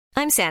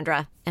I'm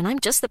Sandra, and I'm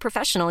just the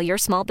professional your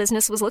small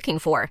business was looking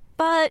for.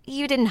 But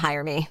you didn't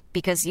hire me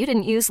because you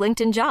didn't use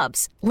LinkedIn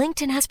Jobs.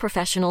 LinkedIn has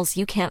professionals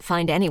you can't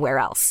find anywhere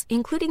else,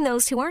 including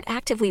those who aren't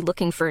actively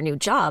looking for a new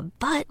job,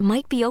 but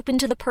might be open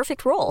to the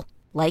perfect role,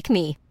 like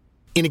me.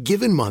 In a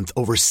given month,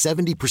 over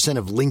 70%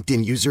 of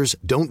LinkedIn users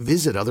don't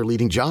visit other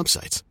leading job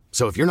sites.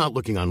 So if you're not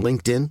looking on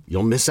LinkedIn,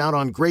 you'll miss out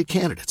on great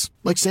candidates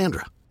like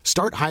Sandra.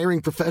 Start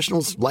hiring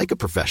professionals like a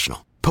professional.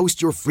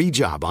 Post your free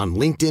job on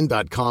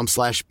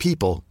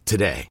linkedin.com/people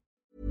today.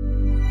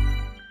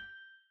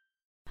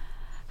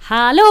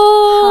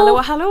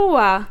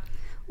 Hallå!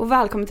 Och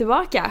välkommen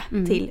tillbaka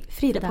till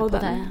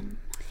Frida-podden.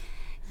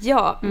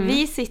 Ja,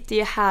 vi sitter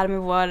ju här med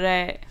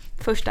vår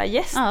första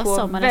gäst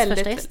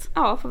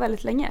på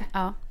väldigt länge.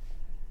 Ja.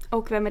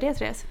 Och vem är det,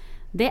 Therese?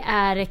 Det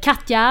är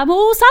Katja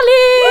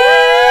Mosali!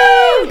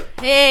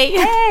 Hej!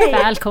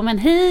 Välkommen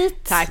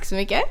hit! Tack så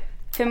mycket.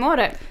 Hur mår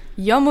du?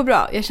 Jag mår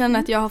bra. Jag känner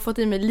att jag har fått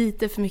i mig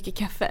lite för mycket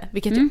kaffe,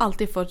 vilket jag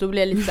alltid får. Då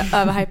blir jag lite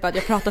överhypad.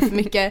 Jag pratar för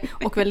mycket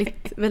och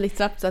väldigt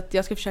snabbt, så att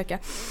jag ska försöka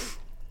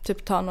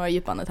typ ta några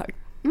djupa andetag.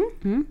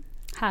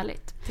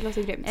 Härligt. Det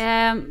låter grymt.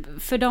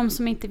 För de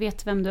som inte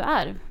vet vem du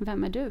är,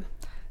 vem är du?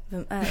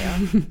 Vem är jag?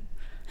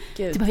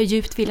 Gud. Du bara, hur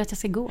djupt vill att jag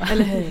ska gå?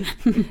 Eller hur?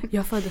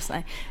 Jag föddes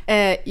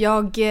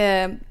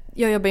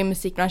jag jobbar i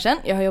musikbranschen.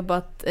 Jag har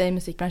jobbat i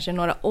musikbranschen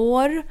några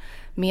år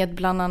med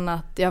bland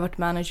annat, jag har varit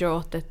manager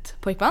åt ett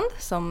pojkband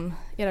som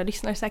era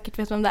lyssnare säkert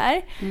vet vem det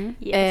är.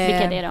 Vilka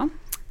är det då?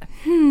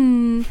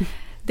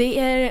 Det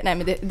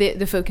är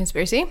The Food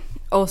Conspiracy.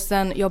 Och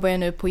sen jobbar jag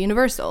nu på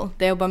Universal,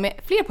 där jag jobbar med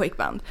fler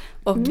pojkband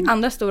och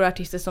andra stora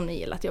artister som ni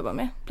gillar att jobba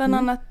med. Bland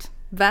annat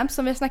Vamp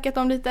som vi har snackat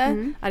om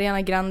lite,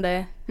 Ariana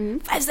Grande, 5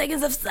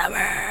 Seconds of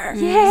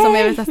Summer som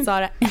jag vet att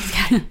Sara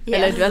älskar.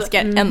 Eller du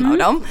älskar en av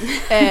dem.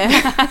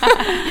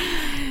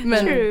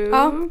 Men,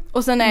 ja.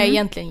 Och sen är jag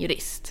egentligen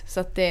jurist, så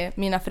att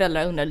mina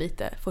föräldrar undrar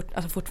lite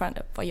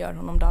fortfarande, vad gör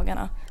hon om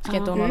dagarna? Ska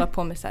inte hon hålla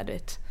på med så här, du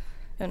vet,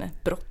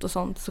 brott och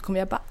sånt, så kommer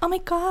jag bara, oh my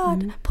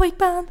god,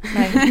 pojkband.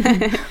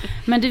 Nej.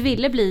 Men du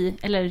ville bli,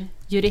 eller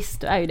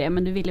jurist, du är ju det,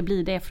 men du ville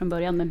bli det från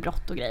början med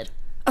brott och grejer.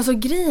 Alltså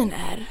grejen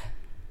är,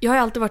 jag har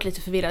alltid varit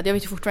lite förvirrad, jag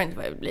vet ju fortfarande inte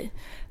vad jag vill bli.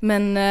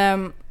 Men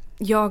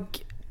jag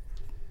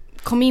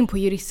kom in på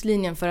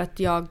juristlinjen för att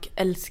jag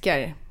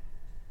älskar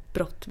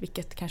brott,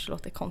 vilket kanske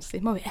låter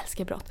konstigt, men jag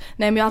älskar brott.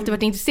 Nej, men jag har alltid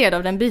varit intresserad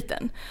av den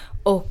biten.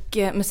 Och,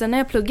 men sen när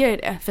jag pluggade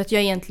det, för att jag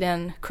är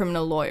egentligen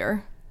criminal lawyer,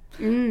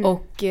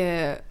 och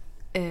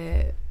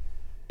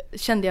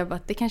kände jag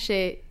att det kanske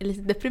är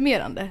lite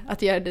deprimerande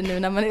att göra det nu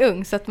när man är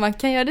ung, så att man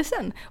kan göra det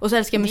sen. Och så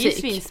älskar jag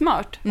musik. Det är ju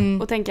svinsmart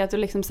och tänka att du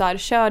liksom så här,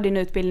 kör din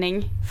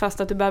utbildning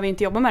fast att du behöver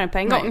inte jobba med den på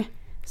en gång.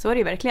 Så är det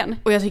ju verkligen.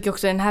 Och jag tycker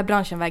också att den här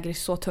branschen väger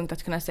så tungt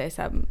att kunna säga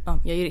så här,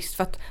 jag är jurist.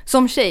 För att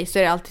som tjej så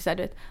är det alltid så här,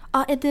 du vet,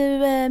 är du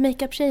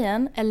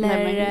makeup-tjejen?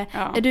 Eller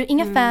är du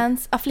inga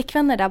fans?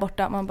 Flickvänner där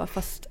borta. Man bara,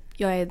 fast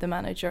jag är the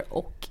manager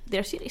och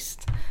deras jurist.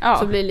 Ja.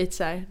 Så blir det lite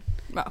så här,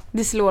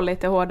 det slår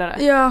lite hårdare.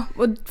 Ja,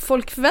 och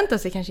folk förväntar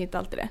sig kanske inte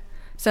alltid det.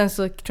 Sen så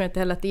tror jag inte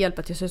heller att det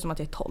hjälper att jag ser ut som att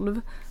jag är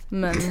 12.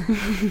 Men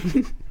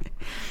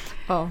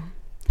ja.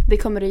 Det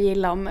kommer du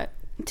gilla om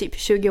typ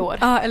 20 år.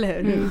 Ja,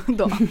 eller hur?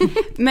 Då.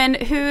 Men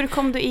hur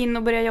kom du in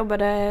och började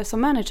jobba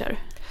som manager?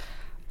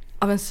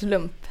 Av en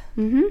slump.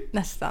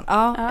 Nästan.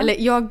 Ja. Eller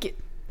jag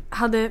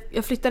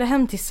flyttade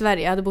hem till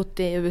Sverige. Jag hade bott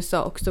i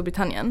USA och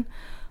Storbritannien.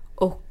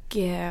 Och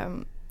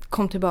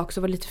kom tillbaka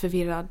och var lite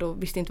förvirrad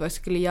och visste inte vad jag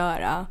skulle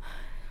göra.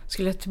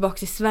 Skulle jag tillbaka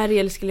till Sverige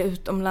eller skulle jag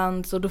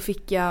utomlands? Och då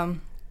fick jag...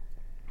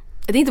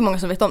 Det är inte många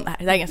som vet om det här.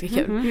 Det här är ganska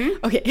kul.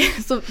 Okej,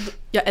 så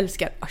jag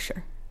älskar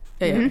Usher.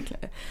 Jag gör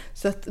verkligen det.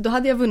 Så att då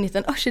hade jag vunnit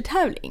en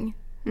Usher-tävling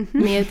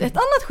med ett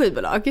annat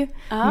skivbolag.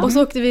 Och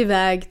så åkte vi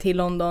iväg till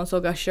London,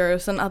 såg Usher.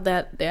 Och sen hade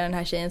jag den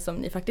här tjejen som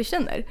ni faktiskt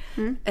känner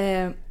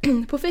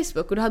på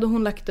Facebook. Och då hade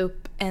hon lagt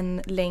upp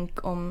en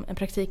länk om en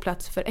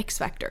praktikplats för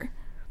X-Factor.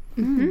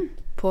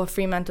 På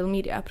Fremantle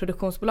Media,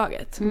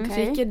 produktionsbolaget. Så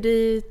gick jag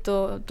dit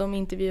och de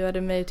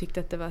intervjuade mig och tyckte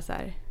att det var så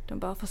här. De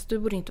bara, fast du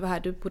borde inte vara här,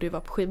 du borde ju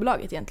vara på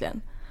skivbolaget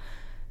egentligen.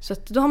 Så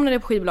att då hamnade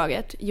jag på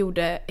skivbolaget,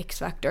 gjorde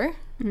X-Factor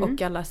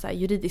och alla så här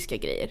juridiska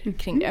grejer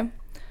kring det.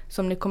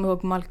 Som ni kommer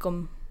ihåg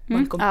Malcolm B.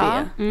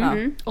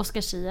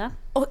 Oscar Schia.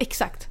 Och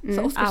exakt.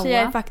 Så Oscar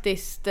Schia är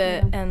faktiskt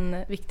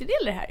en viktig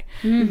del i det här.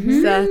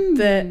 Så att,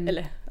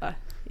 eller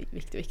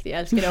viktig, jag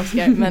älskar det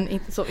Oscar, men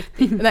inte så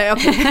viktig. Nej,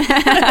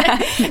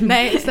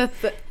 Nej, så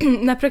att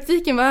när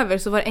praktiken var över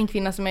så var det en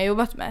kvinna som jag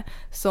jobbat med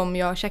som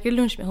jag käkade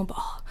lunch med. Hon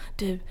bara,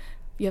 du,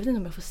 jag vet inte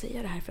om jag får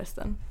säga det här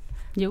förresten.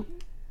 Jo.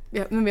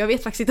 Ja, men jag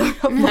vet faktiskt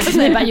inte om jag får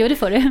säga det. Nej, det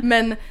får du.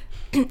 Men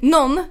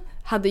någon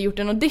hade gjort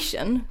en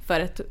audition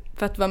för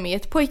att vara med i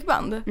ett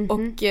pojkband. Och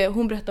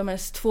hon berättade om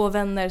hennes 2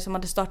 vänner som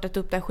hade startat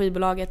upp det här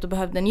skivbolaget och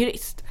behövde en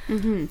jurist.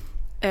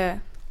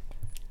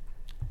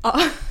 Ja.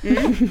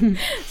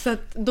 Så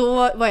att då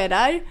var jag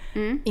där,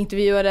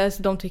 intervjuades,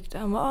 de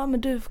tyckte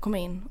men du får komma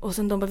in. Och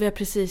sen de bara, vi har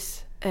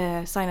precis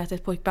signat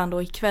ett pojkband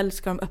och ikväll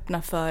ska de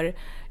öppna för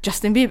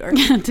Justin Bieber.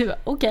 Du bara,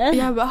 okej.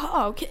 Jag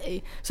bara,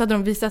 okej. Så hade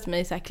de visat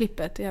mig så här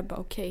klippet och jag bara,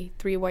 okej,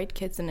 3 white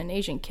kids and an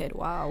Asian kid,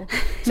 wow.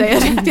 Så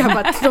jag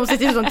bara, de ser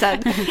ut som sånt här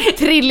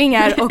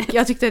trillingar och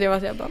jag tyckte det var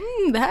så jag bara,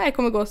 det här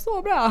kommer gå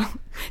så bra.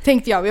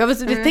 Tänkte jag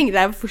tänkte det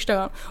här första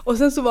gången. Och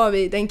sen så var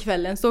vi den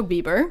kvällen, såg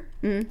Bieber.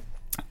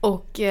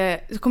 Och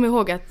så kom jag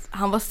ihåg att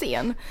han var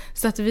sen.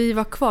 Så att vi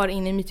var kvar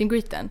inne i meet and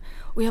greeten.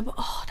 Och jag bara,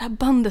 det här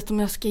bandet som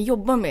jag ska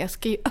jobba med, jag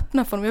ska ju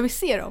öppna för dem, jag vill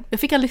se dem. Jag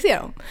fick aldrig se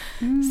dem.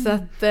 Så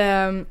att,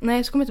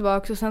 så kom jag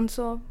tillbaka och sen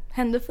så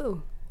hände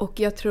Foo. Och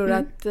jag tror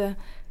att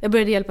jag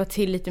började hjälpa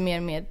till lite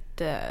mer med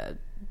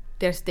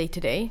deras day to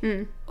day.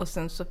 Och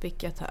sen så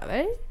fick jag ta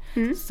över.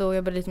 Så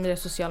jag började lite med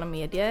deras sociala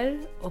medier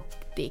och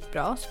det gick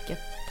bra, så fick jag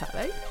ta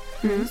över.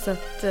 Så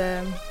att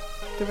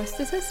the rest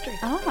is history.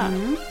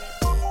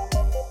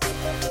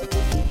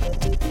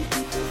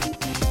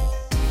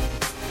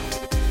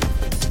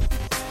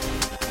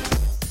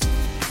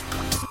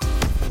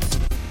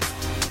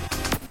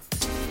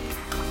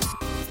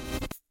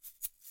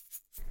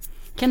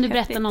 Kan du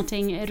berätta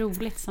någonting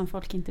roligt som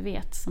folk inte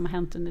vet som har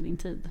hänt under din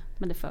tid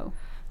med The Foo?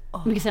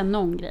 Du kan säga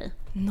någon grej.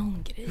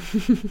 Någon grej?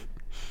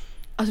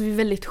 Alltså vi är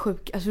väldigt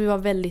sjuka. Alltså vi var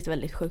väldigt,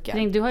 väldigt sjuka.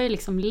 Du har ju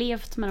liksom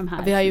levt med de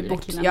här vi har ju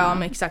bott, killarna. Ja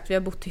men exakt, vi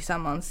har bott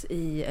tillsammans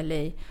i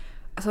LA.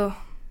 Alltså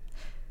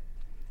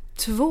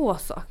 2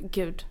 saker,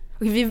 gud.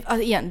 Vi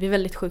är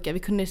väldigt sjuka. Vi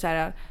kunde så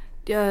här,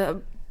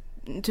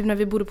 typ när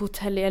vi bodde på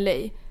hotell i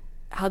LA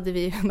hade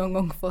vi någon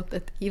gång fått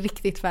ett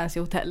riktigt fancy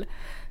hotell.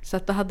 Så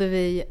att då hade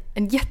vi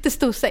en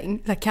jättestor säng,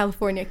 så här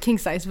California king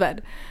size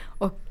bed.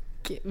 Och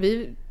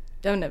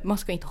jag vet inte, man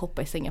ska inte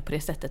hoppa i sängar på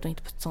det sättet och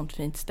inte på ett sånt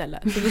fint ställe.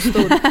 Så då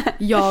stod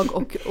jag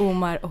och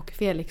Omar och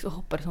Felix och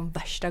hoppade som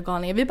värsta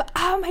galningar. Vi bara,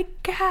 oh my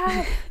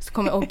god! Så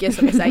kommer Åke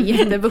som är så här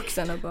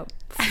jättevuxen och bara,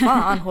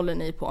 fan håller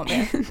ni på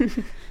med?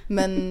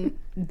 Men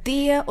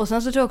det, och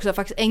sen så tror jag också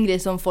faktiskt en grej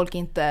som folk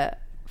inte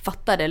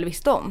fattade eller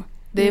visste om.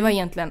 Det var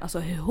egentligen alltså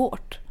hur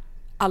hårt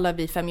alla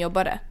vi 5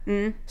 jobbade.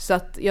 Så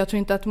att jag tror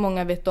inte att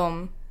många vet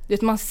om,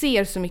 man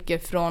ser så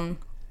mycket från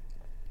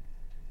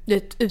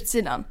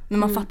utsidan, men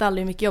man fattar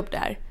aldrig hur mycket jobb det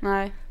är.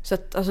 Nej. Så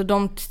att alltså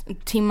de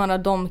timmarna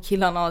de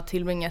killarna har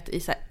tillbringat i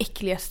så här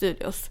äckliga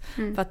studios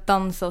för att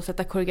dansa och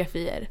sätta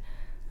koreografier,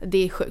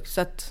 det är sjukt.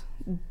 Så att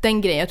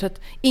den grejen, jag tror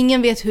att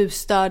ingen vet hur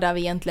störda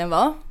vi egentligen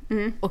var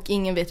och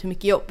ingen vet hur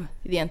mycket jobb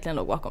det egentligen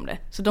låg bakom det.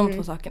 Så de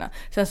 2 sakerna.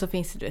 Sen så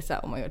finns det så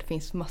här, oh my god, det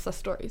finns massa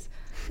stories.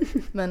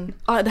 Men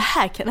det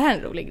här är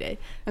en rolig grej.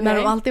 Okay. När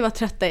de alltid var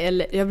trötta,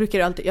 eller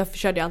jag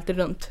körde alltid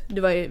runt.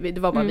 Det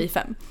var bara vi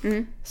 5.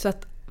 Så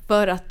att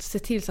för att se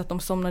till så att de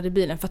somnade i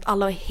bilen, för att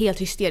alla var helt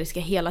hysteriska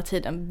hela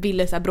tiden,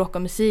 ville så här bråka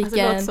om musiken. Alltså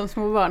det låter som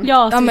små barn.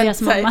 Ja, men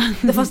som mamma.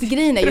 Det fast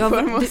grejen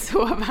är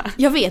sova.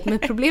 Jag vet, men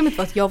problemet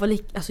var att jag var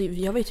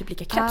ju typ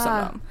lika kapp som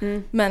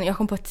dem. Men jag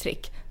kom på ett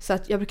trick. Så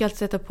att jag brukar alltid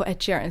sätta på Ed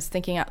Sheeran's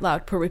Thinking Out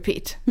Loud på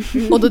repeat.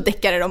 Och då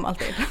däckade de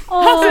alltid.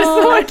 Alltså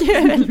så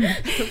kul.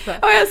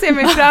 Och jag ser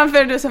mig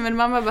framför du som en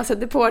mamma bara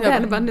sätter på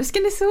den och bara, nu ska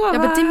ni sova.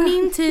 Jag bara, det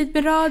är min tid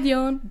med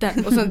radion.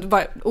 Den. Och sen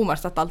bara, Omar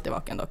satt alltid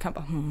vaken då. Han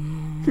bara,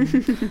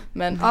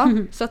 Men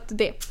så att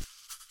det.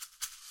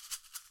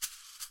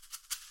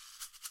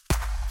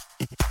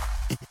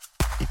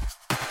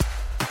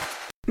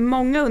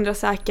 Många undrar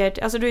säkert,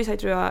 alltså du har ju sagt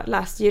att du har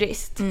läst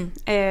jurist.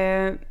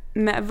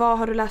 Men vad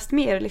har du läst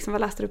mer? Liksom,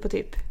 vad läste du på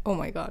typ?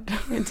 Oh my god.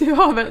 Du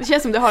har väl, det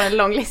känns som du har en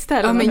lång lista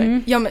eller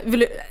men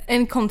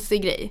en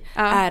konstig grej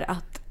är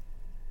att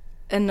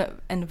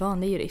en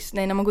vanlig jurist,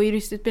 när man går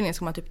juristutbildning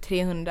ska man typ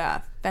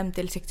 350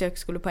 eller 60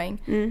 högskolepoäng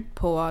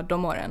på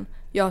de åren.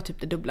 Jag har typ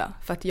det dubbla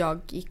för att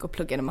jag gick och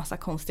pluggade massa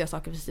konstiga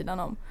saker för sidan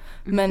om.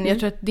 Men jag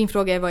tror att din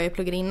fråga är vad jag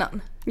pluggade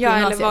innan. Ja,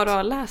 eller vad du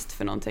har läst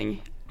för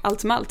någonting.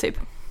 Allt som allt typ.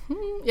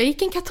 Jag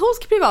gick i en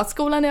katolsk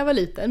privatskola när jag var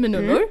liten med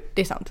nunnor.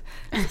 Det är sant.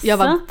 Jag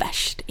var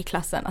värst i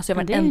klassen. Alltså jag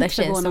var den enda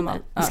tjejen som var...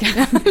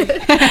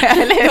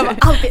 Jag var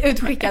alltid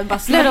utskickad. Bara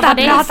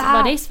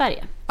var det i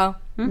Sverige? Ja,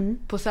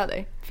 på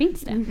Söder.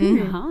 Finns det?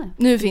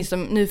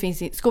 Nu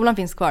finns skolan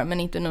finns kvar, men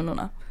inte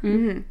nunnorna.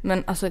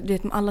 Men alltså, du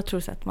vet, alla tror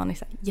så att man är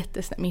så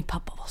jättesnäll. Min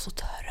pappa var så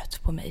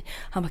trött på mig.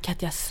 Han bara,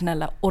 Katja,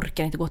 snälla,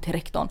 orkar inte gå till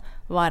rektorn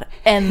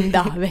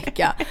varenda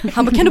vecka.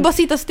 Han bara, kan du bara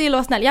sitta still och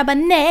vara snäll? Jag bara,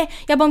 nej.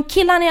 Jag bara, om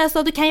killarna gör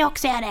så, då kan jag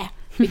också göra det.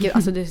 Vilket,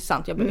 alltså det är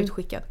sant, jag blev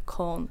utskickad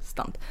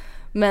konstant.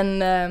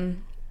 Men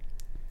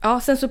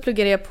sen så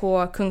pluggade jag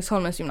på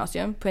Kungsholmens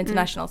gymnasium på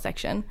International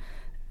Section.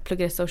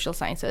 Pluggade Social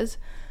Sciences.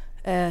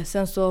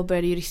 Sen så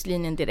började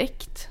juristlinjen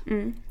direkt.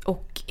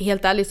 Och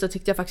helt ärligt så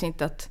tyckte jag faktiskt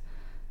inte att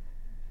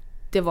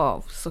det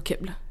var så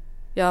kul.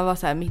 Jag var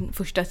så här, min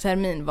första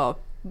termin var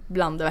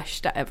bland det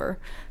värsta ever.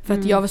 För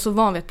att jag var så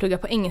van vid att plugga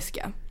på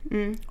engelska.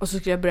 Och så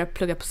skulle jag börja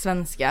plugga på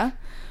svenska.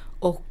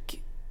 Och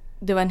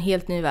det var en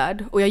helt ny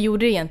värld. Och jag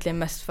gjorde det egentligen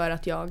mest för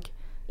att jag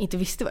inte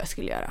visste vad jag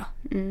skulle göra.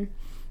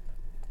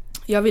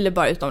 Jag ville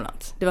bara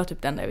utomlands. Det var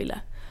typ det enda jag ville.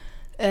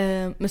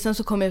 Men sen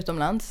så kom jag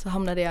utomlands. Så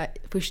hamnade jag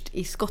först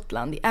i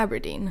Skottland, i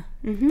Aberdeen.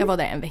 Jag var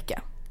där en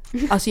vecka.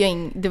 Alltså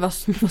det var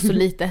så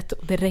litet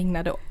och det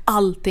regnade och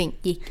allting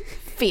gick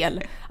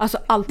fel. Alltså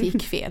allt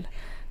gick fel.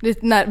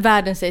 När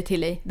världen säger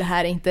till dig, det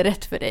här är inte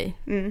rätt för dig.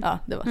 Ja,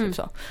 det var typ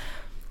så.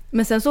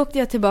 Men sen så åkte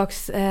jag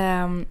tillbaks,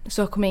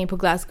 så kom jag in på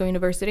Glasgow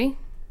University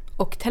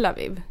och Tel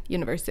Aviv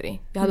University.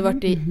 Jag hade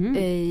varit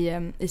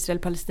i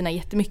Israel-Palestina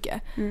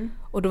jättemycket.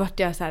 Och då var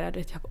jag så här,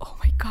 jag bara, oh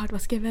my god,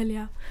 vad ska jag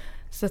välja?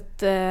 Så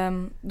att,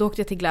 då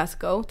åkte jag till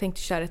Glasgow,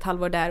 tänkte köra ett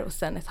halvår där och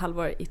sen ett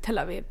halvår i Tel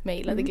Aviv. Men jag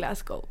gillade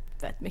Glasgow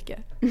väldigt mycket.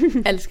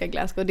 Älskar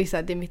Glasgow, det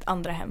är mitt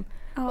andra hem.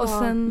 Och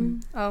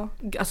sen,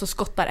 alltså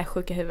skottar är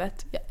sjuka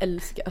huvudet. Jag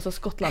älskar, alltså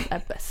Skottland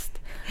är bäst.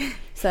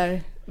 Så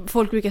här,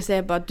 folk brukar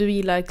säga bara, du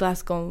gillar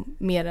Glasgow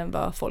mer än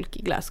vad folk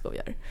i Glasgow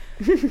gör.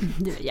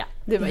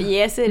 Du bara,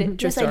 yes I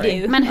do.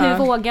 Men hur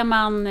vågar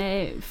man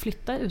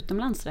flytta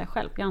utomlands där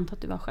själv? Jag antar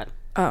att du var själv.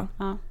 Ja.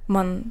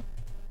 Man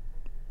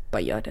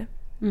bara gör det.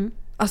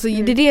 Alltså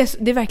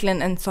det är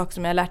verkligen en sak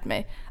som jag har lärt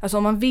mig. Alltså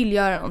om man vill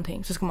göra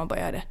någonting så ska man bara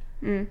göra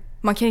det.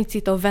 Man kan inte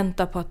sitta och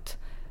vänta på att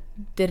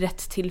det är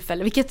rätt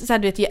tillfälle. Vilket så här,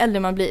 du vet, ju äldre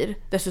man blir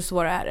desto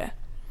svårare är det.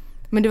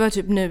 Men det var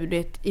typ nu, du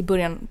vet, i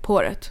början på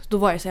året. Då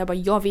var jag så här,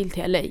 jag vill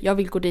till LA. Jag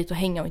vill gå dit och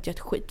hänga och inte göra ett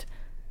skit.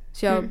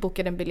 Så jag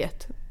bokade en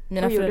biljett.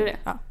 Mina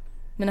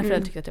föräldrar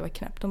tyckte att det var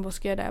knäppt. De bara,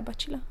 ska jag där? Jag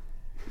bara,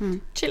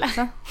 chilla.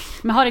 Ja.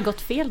 Men har det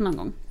gått fel någon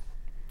gång?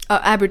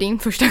 Ja, Aberdeen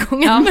första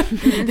gången.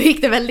 Då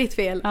gick det väldigt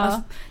fel.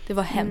 Alltså, det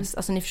var hemskt.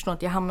 Alltså ni förstår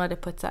inte, jag hamnade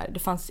på ett så här, det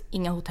fanns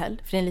inga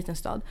hotell för det är en liten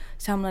stad.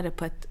 Så jag hamnade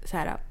på ett så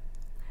här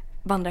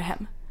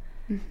vandrarhem.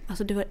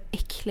 Alltså det var det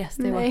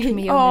äckligaste jag varit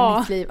med om i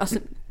mitt liv. Alltså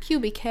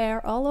pubic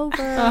hair all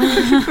over.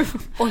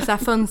 Och så här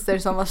fönster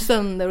som var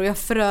sönder och jag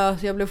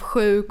frös, jag blev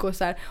sjuk och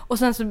så här. Och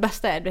sen så det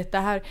bästa är det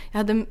här, jag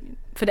hade,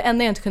 för det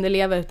enda jag inte kunde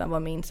leva utan var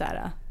min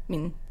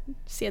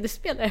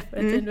CD-spelare på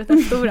den tiden,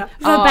 den stora.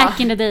 För back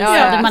in the days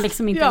hade man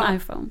liksom inte en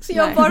iPhone. Så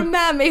jag var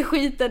med mig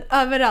skiten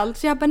överallt.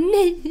 Så jag bara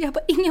nej,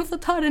 ingen får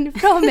ta den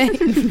ifrån mig.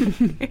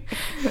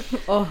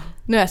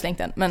 Nu har jag slängt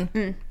den, men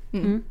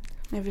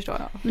jag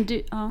förstår. Men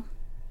du,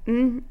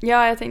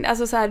 Ja, jag tänkte,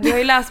 alltså så här, du har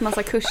ju läst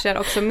massa kurser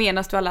också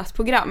medan du har läst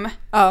program.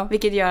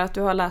 Vilket gör att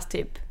du har läst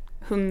typ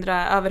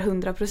över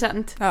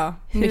 100%. Ja,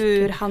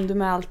 hur hann du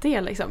med allt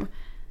det liksom?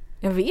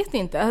 Jag vet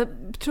inte.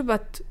 Jag tror bara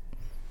att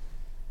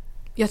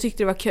jag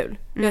tyckte det var kul.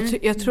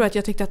 Jag tror att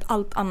jag tyckte att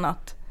allt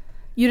annat,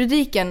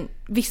 juridiken,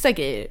 vissa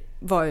grejer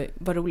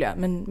var roliga,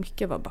 men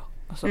mycket var bara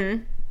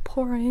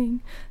boring.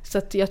 Så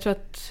att jag tror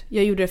att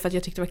jag gjorde det för att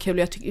jag tyckte det var kul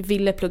och jag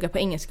ville plugga på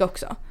engelska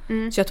också.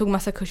 Så jag tog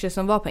massa kurser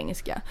som var på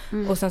engelska.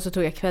 Och sen så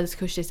tog jag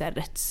kvällskurser i så här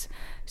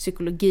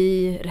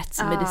rättspsykologi,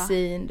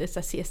 rättsmedicin, det är så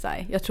här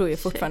CSI. Jag tror ju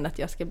fortfarande att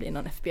jag ska bli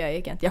någon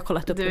FBI-agent. Jag har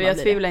kollat upp det. Jag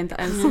tvivlar inte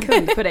en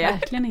sekund på det.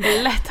 Verkligen inte. Det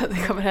är lätt att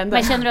det kommer hända.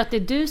 Men känner du att det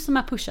är du som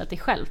har pushat dig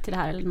själv till det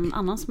här eller någon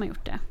annan som har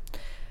gjort det?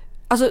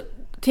 Alltså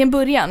till en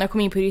början när jag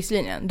kom in på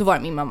juristlinjen, då var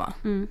det min mamma.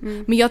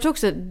 Men jag tror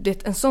också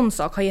att en sån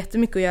sak har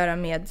jättemycket att göra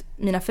med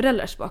mina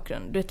föräldrars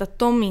bakgrund. Du vet att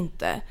de är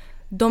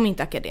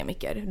inte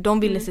akademiker. De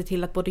ville se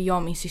till att både jag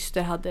och min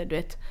syster hade, du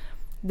vet,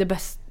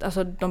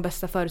 de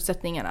bästa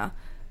förutsättningarna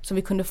som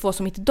vi kunde få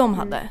som inte de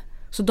hade.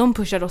 Så de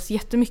pushade oss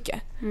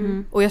jättemycket.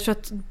 Och jag tror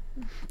att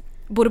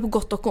både på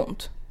gott och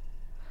ont.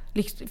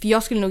 För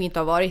jag skulle nog inte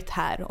ha varit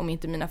här om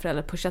inte mina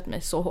föräldrar pushat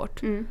mig så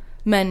hårt.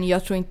 Men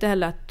jag tror inte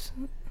heller att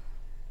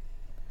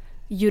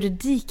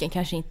juridiken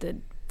kanske inte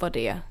var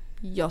det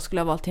jag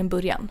skulle ha valt till en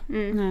början.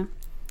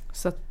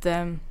 Så att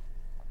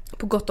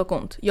på gott och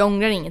ont. Jag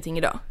ångrar ingenting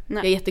idag.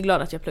 Jag är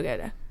jätteglad att jag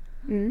pluggade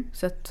det.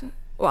 Så att,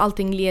 och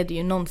allting leder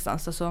ju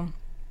någonstans. Alltså,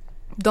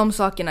 de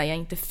sakerna jag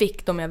inte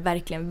fick, de jag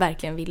verkligen,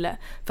 verkligen ville.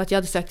 För att jag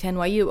hade sökt till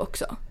NYU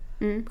också.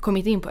 Kom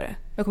inte in på det.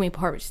 Jag kom in på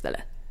Harvard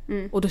istället.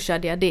 Och då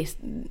körde jag det.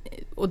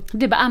 Och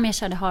det är bara, men jag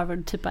körde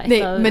Harvard typ av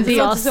men det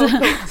är så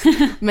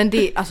men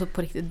det, alltså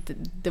på riktigt,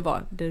 det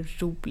var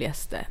det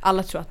roligaste.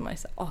 Alla tror att man är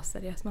så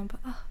seriös. Man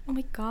bara, oh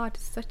my god,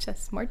 such a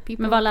smart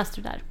people. Men vad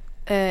läste du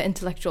där?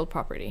 Intellectual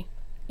property.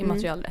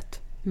 Immaterialrätt.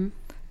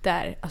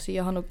 Där, alltså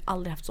jag har nog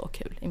aldrig haft så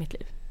kul i mitt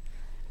liv.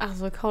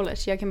 Alltså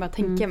college, jag kan bara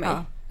tänka mig.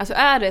 Alltså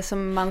är det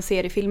som man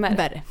ser i filmer?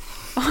 Värre.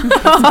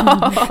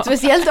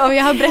 Speciellt om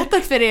jag har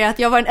berättat för er att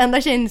jag var den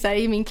enda tjejen så här,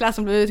 i min klass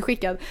som blev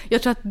utskickad.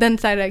 Jag tror att den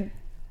så här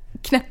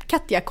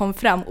knäppkattiga kom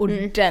fram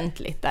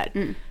ordentligt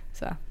där.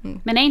 Så,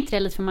 Men är inte det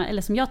lite för man,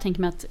 eller som jag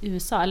tänker mig att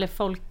USA, eller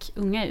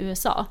unga i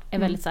USA är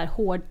väldigt så här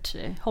hårt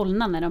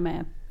hållna när de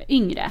är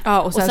yngre.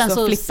 Och sen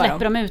så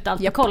släpper de ut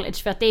allt på college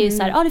för att det är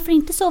så här, du får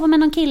inte sova med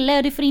någon kille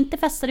och du får inte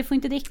festa, du får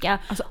inte dricka.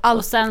 Alltså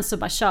och sen så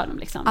bara kör de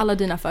liksom. Alla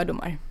dina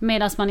fördomar.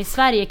 Medan man i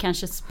Sverige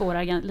kanske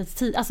spårar lite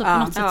tid. Alltså på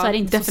något sätt så är det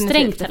inte så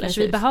strängt heller.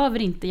 Så vi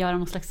behöver inte göra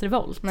någon slags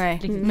revolt. Nej,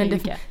 men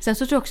sen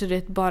så tror jag också det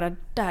är bara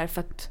där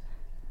för att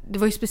det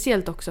var ju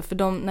speciellt också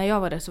för när jag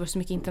var där så var det så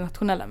mycket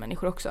internationella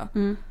människor också.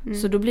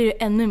 Så då blir det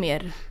ännu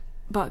mer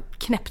bara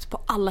knäppt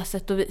på alla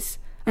sätt och vis.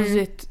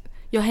 Alltså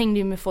jag hängde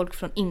ju med folk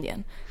från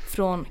Indien,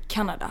 från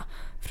Kanada,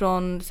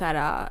 från så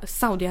här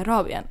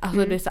Saudiarabien,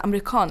 alltså det är så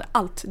amerikaner,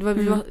 allt.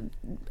 Vi var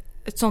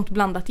ett sånt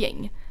blandat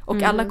gäng.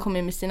 Och alla kommer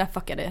ju med sina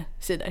fuckade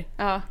sidor.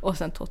 Och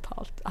sen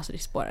totalt, alltså det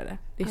spårade.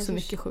 Det är så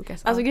mycket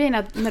sjukast. Alltså grejen är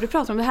att när du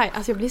pratar om det här,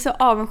 alltså jag blir så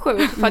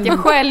avundsjuk för att jag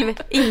själv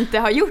inte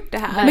har gjort det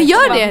här. Men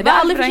gör det, det är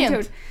aldrig för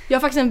sent. Jag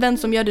har faktiskt en vän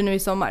som gör det nu i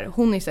sommar.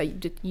 Hon är så här,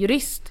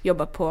 jurist,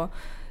 jobbar på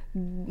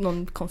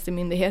någon konstig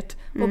myndighet.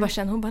 Och bara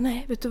känner, hon bara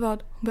nej, vet du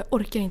vad? Hon bara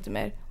orkar inte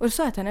mer. Och då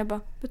sa jag till henne, jag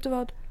bara, vet du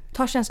vad?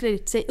 Ta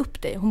känsledigt, säg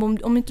upp dig. Hon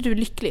bara, om inte du är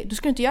lycklig, då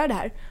ska du inte göra det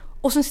här.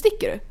 Och sen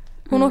sticker du.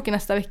 Hon åker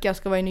nästa vecka och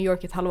ska vara i New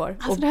York ett halvår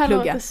och det här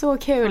plugga. låter så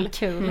kul.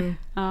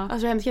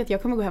 Alltså hemskt,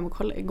 jag kommer gå hem och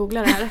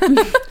googla det här.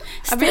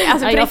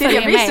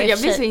 Jag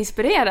blir så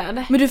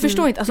inspirerad. Men du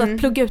förstår inte, alltså att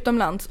plugga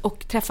utomlands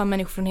och träffa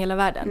människor från hela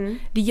världen.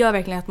 Det gör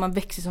verkligen att man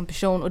växer som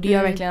person. Och det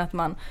gör verkligen att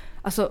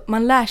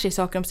man lär sig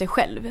saker om sig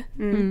själv.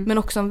 Men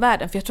också om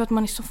världen. För jag tror att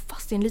man är så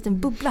fast i en liten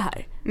bubbla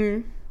här.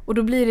 Och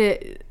då blir det...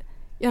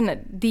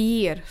 det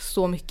ger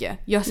så mycket.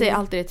 Jag säger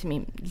alltid det till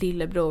min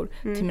lillebror,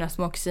 till mina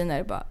små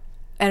kusiner. Bara,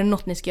 är det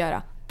något ni ska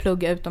göra?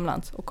 Plugga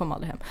utomlands och komma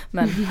aldrig hem.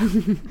 Men...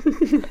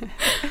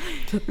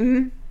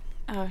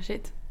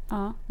 shit.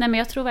 Ja. Nej, men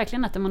jag tror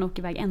verkligen att man åker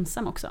iväg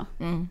ensam också.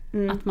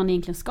 Att man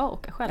egentligen ska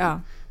åka själv.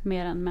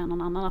 Mer än med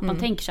någon annan. Att man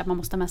tänker sig att man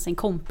måste ha med sig en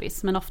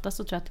kompis. Men ofta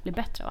så tror jag att det blir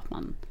bättre att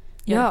man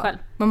gör det själv.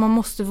 Men man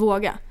måste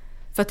våga.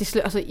 För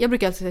att jag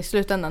brukar alltid säga i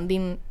slutändan,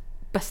 din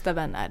bästa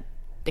vän är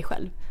dig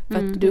själv. För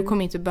att du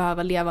kommer inte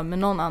behöva leva med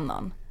någon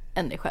annan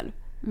än dig själv.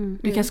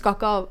 Du kan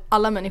skaka av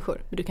alla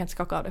människor, men du kan inte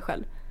skaka av dig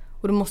själv.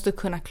 Och du måste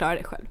kunna klara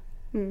dig själv.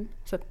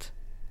 Så att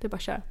det är bara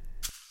att köra.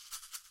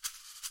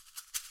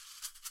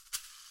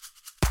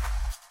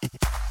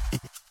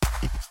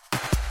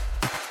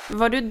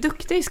 Var du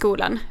duktig i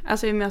skolan?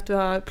 Alltså i och med att du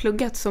har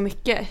pluggat så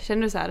mycket.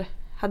 Känner du så här,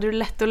 hade du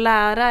lätt att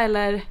lära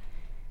eller?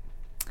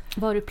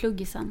 Var du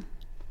pluggisen?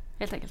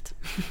 Helt enkelt.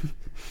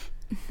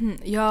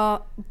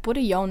 Ja, både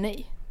ja och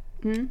nej.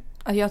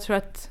 Alltså jag tror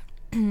att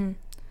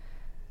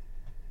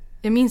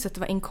jag minns att det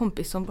var en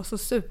kompis som var så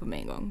sur på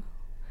mig en gång.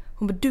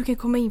 Hon bara, du kan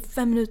komma in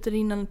 5 minuter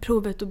innan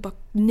provet och bara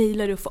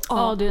naila det och få A.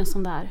 Ja, du är en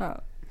sån där.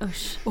 Ja.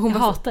 Usch. Och hon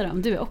hatar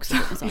dem. Du är också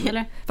en sån,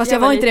 eller? Fast jag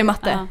var inte det i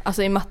matte.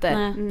 Alltså i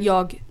matte,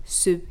 jag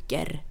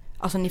suger.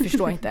 Alltså ni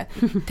förstår inte.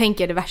 Tänk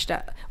er det värsta.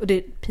 Och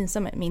det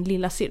pinsamma med min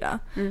lilla syra.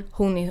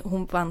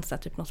 Hon vann så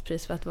typ något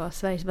pris för att vara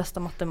Sveriges bästa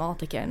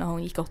matematiker när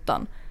hon gick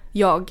 8:an.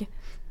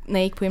 När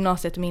jag gick på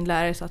gymnasiet och min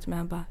lärare sa till mig,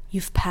 han bara,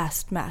 you've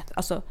passed math.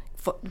 Alltså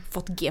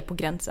fått G på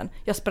gränsen.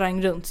 Jag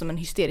sprang runt som en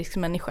hysterisk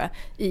människa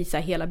i så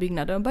här hela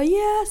byggnaden och bara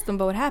yes, de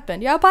bara what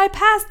happened? Jag bara I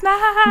passed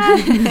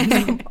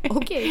math.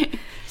 Okej.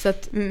 Så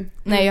att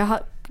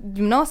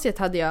gymnasiet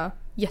hade jag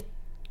jag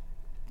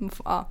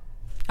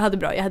hade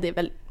bra. Jag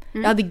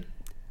hade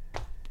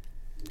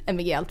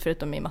MVG allt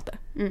förutom i matte.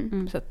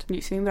 Så att det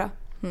är svinbra.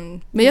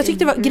 Men jag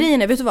tyckte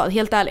grejen är, vet du vad,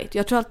 helt ärligt.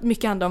 Jag tror att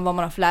mycket handlar om vad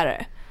man har för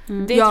lärare.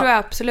 Det tror jag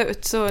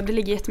absolut, så det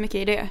ligger jättemycket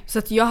i det. Så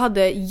att jag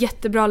hade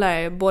jättebra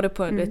lärare både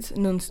på den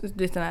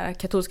här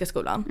katolska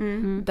skolan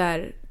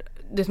där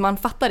man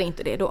fattade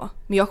inte det då.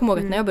 Men jag kommer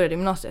ihåg att när jag började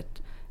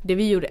gymnasiet, det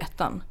vi gjorde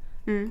 1:an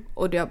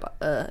och det jag bara,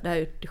 det här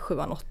är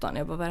 7:an, 8:an.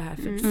 Jag bara, vad är det här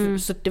för?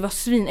 Så det var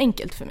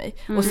svinenkelt för mig.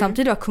 Och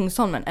samtidigt var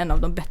Kungsholmen en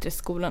av de bättre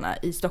skolorna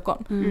i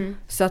Stockholm.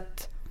 Så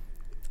att,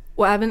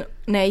 och även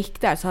när jag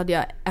gick där så hade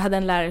jag hade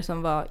en lärare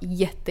som var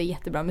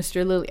jättebra,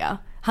 Mr. Lilia.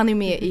 Han är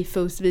med i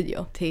Foes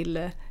video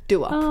till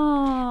Do-Up.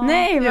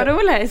 Nej, vad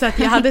roligt. Så att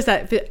jag hade så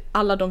här, för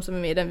alla de som är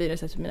med i den videon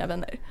så är mina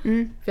vänner.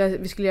 För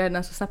vi skulle göra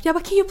den så snabbt. Jag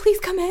bara, can you please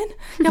come in?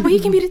 Jag bara,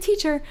 you can be the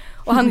teacher.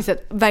 Och han är så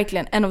att,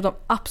 verkligen en av de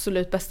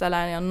absolut bästa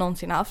lärarna jag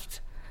någonsin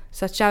haft.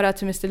 Så att shoutout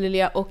till Mr.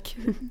 Lilia och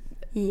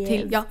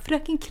till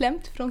fröken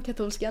Klämt från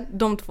katolskan.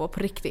 De två på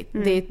riktigt.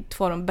 Det är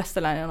 2 av de bästa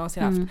lärarna jag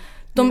någonsin haft.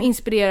 De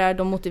inspirerar,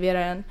 de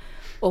motiverar en.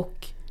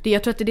 Och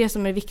jag tror att det är det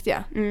som är det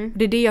viktiga.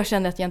 Det är det jag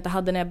kände att jag inte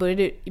hade när jag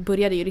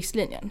började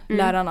juristlinjen.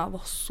 Lärarna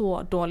var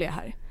så dåliga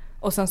här.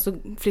 Och sen så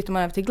flyttar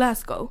man över till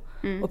Glasgow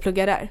och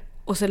pluggar där.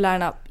 Och så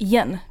lärarna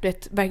igen. Du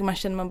vet, man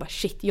känner bara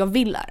shit, jag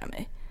vill lära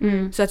mig.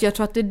 Så att jag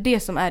tror att det är det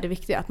som är det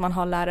viktiga. Att man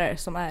har lärare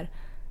som är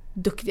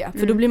duktiga.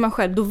 För då blir man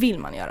själv, då vill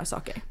man göra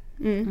saker.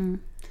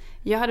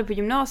 Jag hade på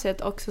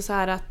gymnasiet också så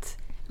här att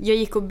jag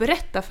gick och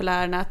berättade för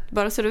lärarna att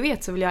bara så du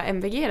vet så vill jag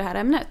MVG det här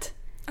ämnet.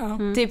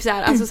 Typ så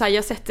här, alltså så här,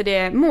 jag sätter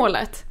det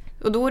målet.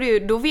 Och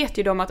då vet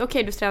ju de att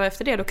okej, du strävar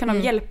efter det. Då kan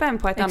de hjälpa en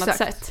på ett annat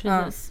sätt.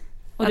 Precis.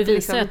 Och du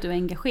visar att du är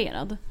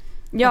engagerad.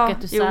 Ja, och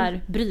att du så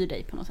här bryr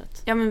dig på något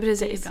sätt. Ja, men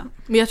precis.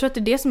 Men jag tror att det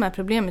är det som är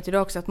problemet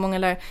idag också. Att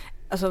många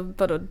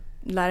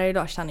lärare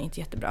idag tjänar inte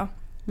jättebra.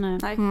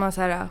 Nej. Man har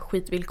så här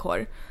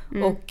skitvillkor.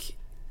 Och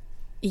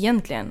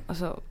egentligen,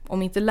 alltså,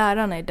 om inte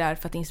lärarna är där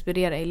för att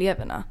inspirera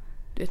eleverna,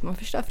 du vet, man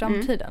förstör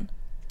framtiden.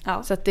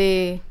 Så att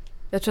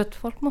jag tror att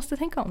folk måste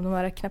tänka om de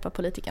här knäppa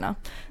politikerna.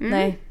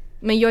 Nej.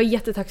 Men jag är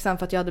jättetacksam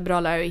för att jag hade bra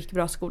lärare och gick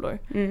bra skolor.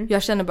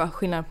 Jag känner bara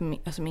skillnad på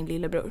min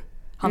lillebror.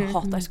 Han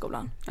hatar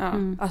skolan.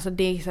 Alltså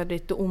det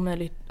är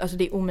omöjligt. Alltså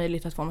det är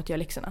omöjligt att få honom att göra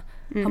läxorna.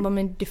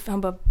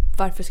 Han bara,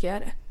 varför ska jag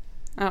göra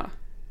det?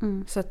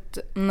 Så att,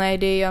 nej,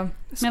 det är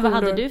Men vad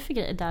hade du för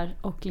grejer där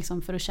och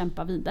liksom för att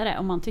kämpa vidare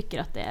om man tycker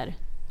att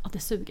det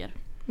suger?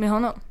 Med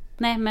honom?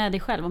 Nej, med dig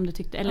själv om du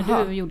tyckte,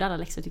 eller du gjorde alla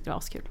läxor och tyckte det var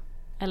askul.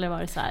 Eller var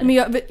det så här?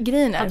 Men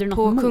grejen är,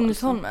 på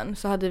Kungsholmen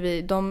så hade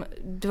vi,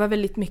 det var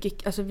väldigt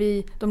mycket, alltså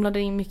de lade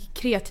in mycket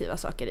kreativa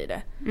saker i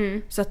det.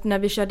 Så att när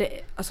vi körde,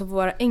 alltså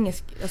våra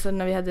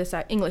när vi hade så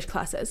här English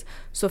classes,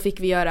 så fick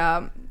vi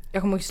göra,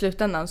 jag kommer ihåg i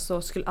slutändan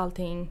så skulle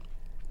allting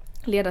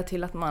leda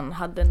till att man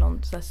hade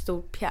någon så här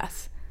stor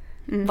pjäs.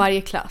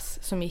 Varje klass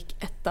som gick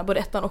både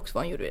ettan och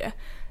tvåan gjorde det.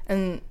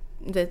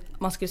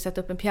 Man skulle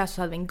sätta upp en pjäs,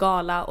 så hade vi en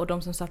gala, och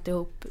de som satte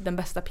ihop den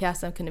bästa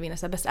pjäsen kunde vinna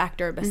så här, best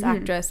actor, best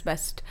actress,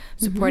 best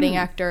supporting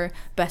actor,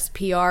 best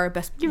PR,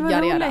 best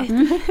yada.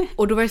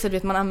 Och då var det så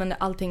att man använde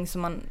allting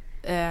som man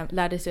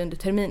lärde sig under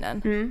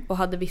terminen och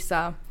hade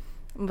vissa,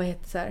 vad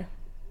heter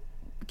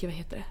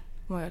det?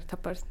 Jag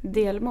tappar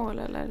delmål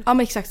eller? Ja,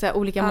 men exakt, så här,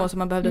 olika mål som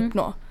man behövde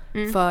uppnå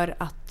för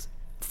att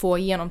få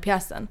igenom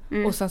pjäsen.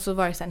 Och sen så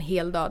var det så en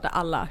hel dag där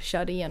alla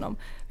körde igenom.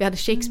 Vi hade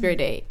Shakespeare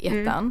Day i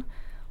ettan.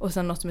 Och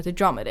sen något som heter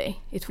Drama Day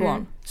i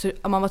tvåan. Så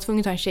man var tvungen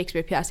att ta en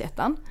Shakespeare-pjäs i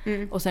ettan.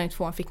 Och sen i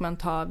tvåan fick man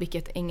ta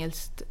vilket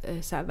engelskt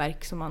så här,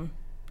 verk som man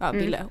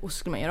ville. Och så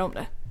skulle man göra om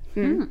det.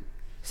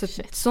 Så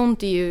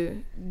sånt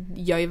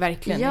gör ju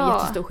verkligen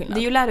jättestor skillnad.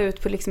 Det är ju lära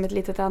ut på liksom ett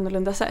litet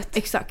annorlunda sätt.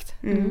 Exakt.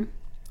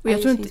 Och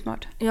jag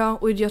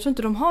tror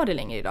inte de har det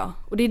längre idag.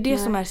 Och det är det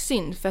som är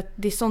synd. För att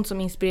det är sånt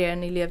som inspirerar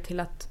en elev till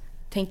att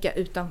tänka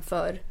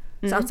utanför,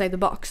 så outside the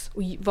box.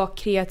 Och vara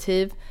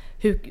kreativ.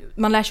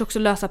 Man lär sig också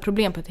lösa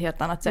problem på ett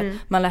helt annat sätt.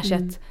 Man lär sig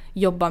att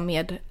jobba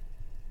med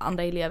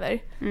andra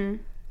elever.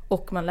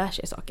 Och man lär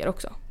sig saker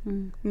också.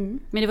 Men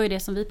det var ju det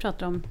som vi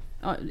pratade om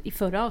i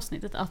förra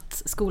avsnittet.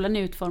 Att skolan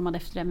är utformad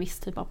efter en viss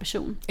typ av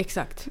person.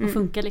 Exakt. Och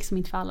funkar liksom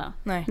inte för alla.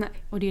 Nej.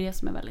 Och det är det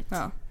som är väldigt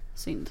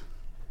synd.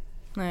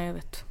 Nej, jag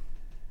vet.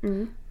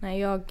 Nej,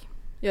 jag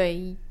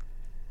är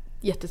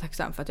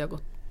jättetacksam för att jag har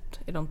gått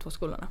i de 2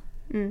 skolorna.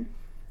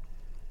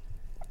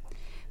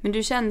 Men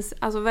du känns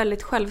alltså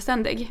väldigt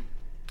självständig.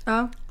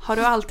 Ja. Har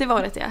du alltid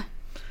varit det?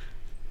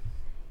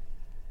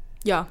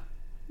 Ja.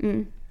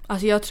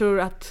 Alltså jag tror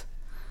att,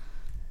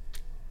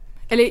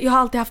 eller jag har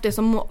alltid haft det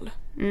som mål.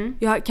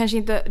 Jag har kanske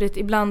inte,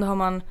 ibland har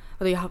man,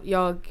 och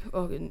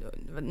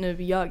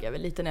nu ljög jag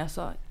väl lite när jag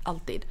sa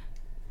alltid.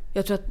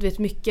 Jag tror att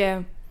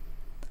mycket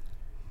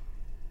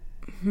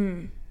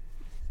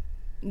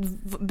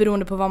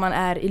beroende på vad man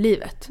är i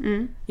livet.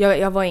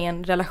 Jag var i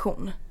en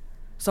relation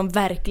som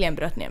verkligen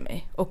bröt ner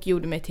mig och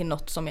gjorde mig till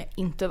något som jag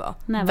inte var.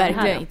 Nej,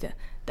 verkligen inte.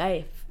 Det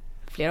är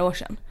flera år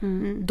sedan.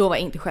 Då var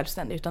jag inte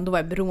självständig, utan då var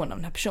jag beroende av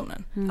den här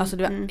personen. Alltså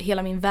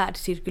hela min värld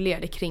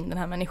cirkulerade kring den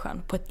här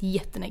människan på ett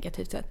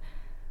jättenegativt sätt.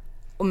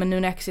 Men nu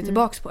när jag ser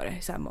tillbaks på det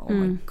så här, oh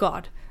my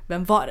god,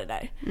 vem var det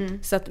där?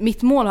 Så att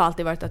mitt mål har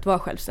alltid varit att vara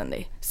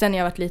självständig. Sen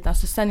jag varit liten,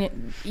 alltså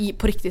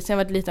på riktigt, sen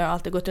jag varit liten har jag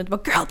alltid gått runt och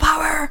bara girl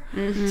power!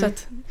 Så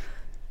att,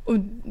 och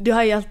det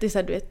har ju alltid så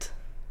här, du vet,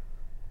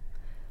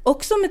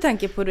 också med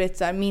tanke på, du vet,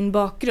 så här, min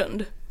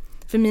bakgrund.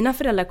 För mina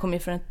föräldrar kommer ju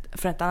från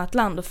ett annat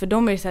land, och för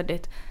dem är det så här, du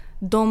vet,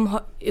 de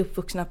är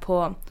uppvuxna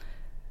på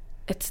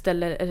ett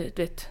ställe,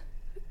 du vet,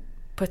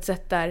 på ett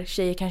sätt där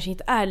tjejer kanske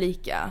inte är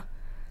lika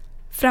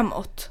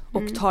framåt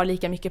och tar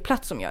lika mycket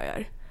plats som jag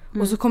gör.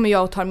 Och så kommer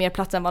jag och tar mer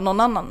plats än vad någon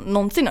annan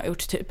någonsin har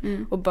gjort typ.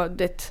 Och bara,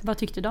 det... Vad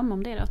tyckte de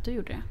om det då, att du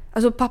gjorde det?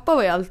 Alltså pappa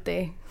var ju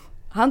alltid,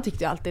 han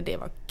tyckte ju alltid det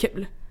var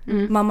kul.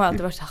 Mamma har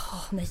alltid varit såhär,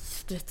 nej,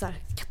 du vet såhär,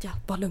 Katja,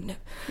 bara lugn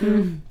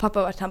nu. Pappa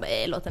har varit, han bara,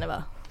 låt henne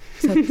vara.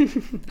 Så att,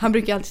 han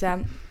brukar alltid säga,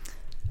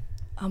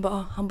 han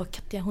bara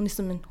Katja, hon är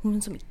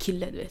som en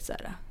kille, du vet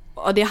såhär.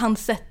 Och det är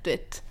hans sätt, du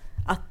vet,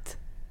 att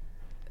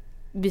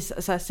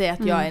säga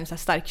att jag är en så här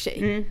stark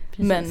tjej.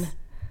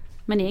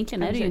 Men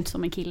egentligen är du ju inte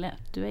som en kille.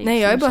 Du är nej,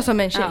 jag är bara som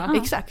en tjej.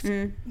 Exakt.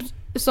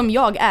 Som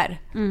jag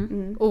är.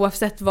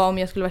 Oavsett vad, om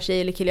jag skulle vara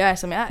tjej eller kille, jag är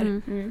som jag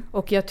är.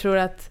 Och jag tror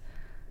att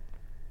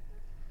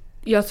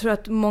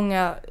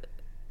många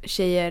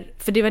tjejer,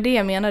 för det var det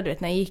jag menade, du vet,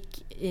 när jag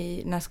gick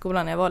i den här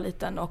skolan när jag var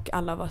liten, och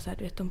alla var så här,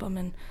 du vet, de bara,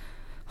 men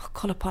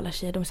kolla på alla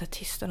tjejer, de är så här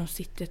tysta, de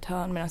sitter i ett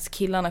hörn, medan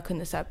killarna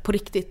kunde så här, på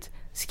riktigt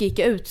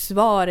skrika ut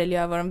svar eller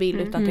göra vad de vill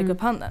utan att räcka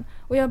upp handen.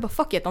 Och jag bara,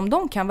 fuck it, om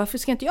de kan, varför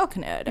ska inte jag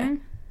kunna göra det?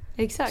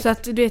 Exakt. Så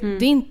att du vet,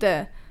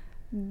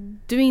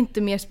 du är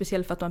inte mer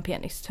speciell för att du har en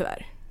penis,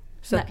 tyvärr.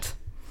 Så nej.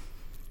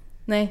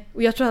 Nej,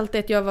 och jag tror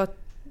alltid att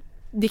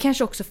det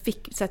kanske också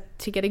fick så att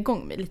triggade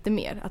igång mig lite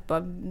mer, att bara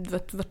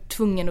vara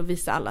tvungen att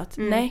visa alla att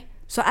nej,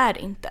 så är det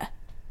inte.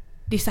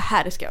 Det är så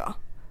här det ska vara.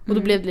 Och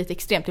då blev det lite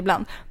extremt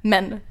ibland,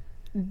 men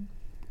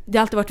det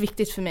har alltid varit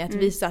viktigt för mig att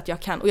visa att jag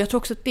kan, och jag tror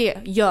också att det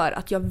gör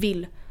att jag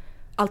vill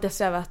alltid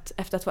sträva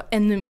efter att vara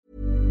ännu.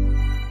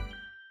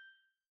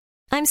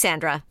 I'm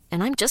Sandra,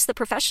 and I'm just the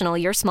professional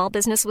your small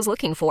business was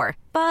looking for.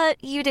 But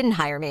you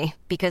didn't hire me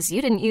because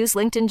you didn't use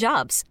LinkedIn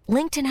Jobs.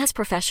 LinkedIn has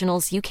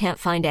professionals you can't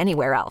find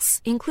anywhere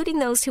else, including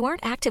those who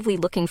aren't actively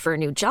looking for a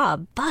new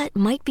job, but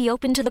might be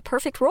open to the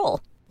perfect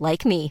role,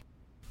 like me.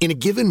 In a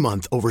given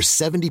month, over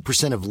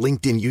 70% of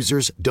LinkedIn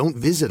users don't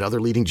visit other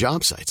leading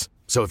job sites.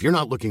 So if you're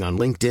not looking on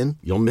LinkedIn,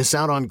 you'll miss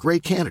out on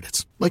great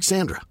candidates, like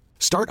Sandra.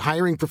 Start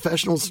hiring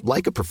professionals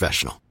like a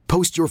professional.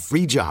 Post your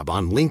free job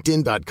on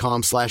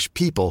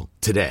linkedin.com/people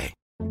today.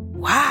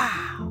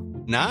 Wow.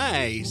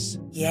 Nice.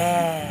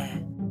 Yeah.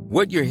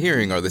 What you're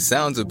hearing are the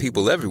sounds of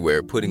people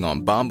everywhere putting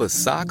on Bombas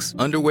socks,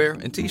 underwear,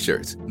 and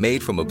T-shirts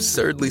made from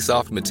absurdly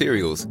soft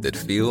materials that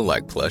feel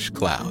like plush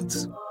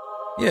clouds.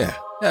 Yeah,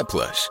 that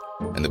plush.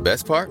 And the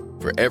best part?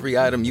 For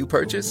every item you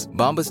purchase,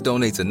 Bombas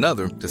donates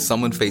another to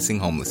someone facing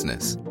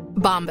homelessness.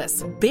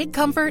 Bombas. Big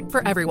comfort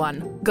for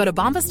everyone. Go to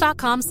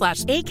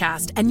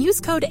bombas.com/ACAST and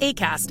use code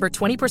ACAST for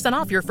 20%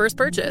 off your first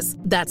purchase.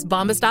 That's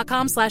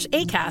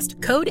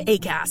bombas.com/ACAST. Code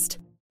ACAST.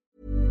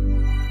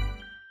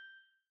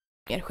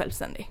 Mer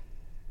självständig.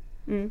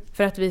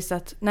 För att visa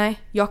att nej,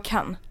 jag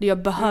kan.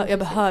 Jag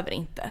behöver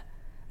inte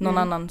någon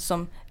annan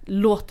som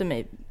låter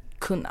mig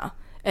kunna.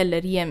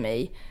 Eller ger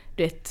mig,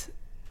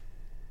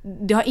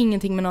 det har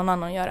ingenting med någon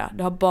annan att göra.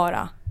 Det har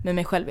bara med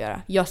mig själv att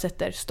göra. Jag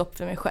sätter stopp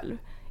för mig själv.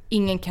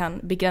 Ingen kan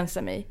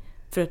begränsa mig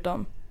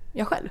förutom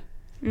jag själv.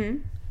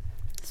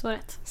 Så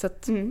rätt. Så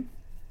att,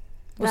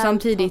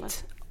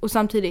 och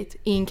samtidigt,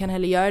 ingen kan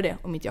heller göra det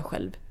om inte jag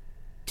själv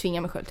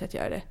tvingar mig själv till att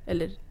göra det.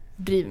 Eller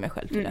driver mig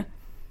själv till det.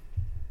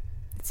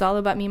 It's all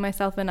about me,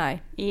 myself and I.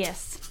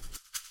 Yes.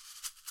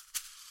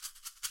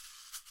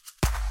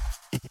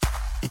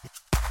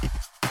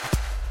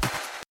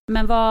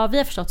 Men vad vi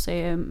har förstått så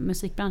är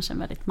musikbranschen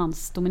väldigt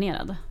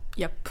mansdominerad.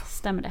 Japp.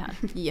 Stämmer det här?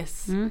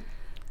 Yes.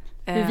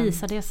 Hur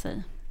visar det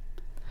sig?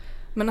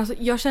 Men alltså,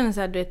 jag känner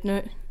så här, du vet,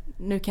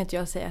 nu kan inte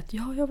jag säga att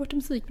jag har varit i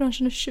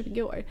musikbranschen i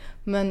 20 år.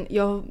 Men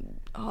jag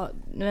har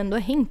nu ändå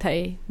hängt här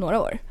i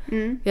några år.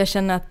 Jag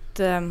känner att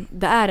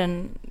det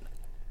är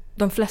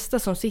de flesta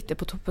som sitter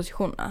på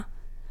toppositionerna,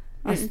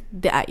 alltså,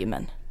 det är ju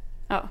män.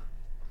 Ja.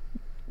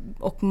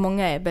 Och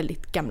många är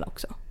väldigt gamla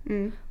också.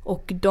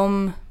 Och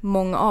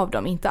många av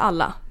dem, inte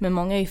alla, men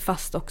många är ju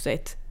fast också i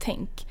ett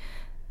tänk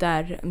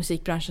där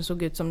musikbranschen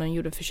såg ut som den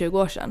gjorde för 20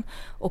 år sedan.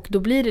 Och då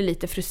blir det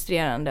lite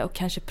frustrerande och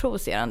kanske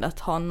provocerande att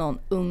ha någon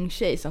ung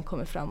tjej som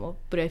kommer fram och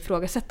börjar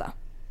ifrågasätta.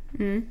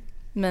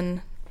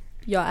 Men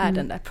jag är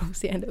den där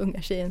provocerande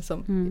unga tjejen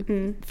som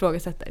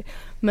ifrågasätter.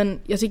 Men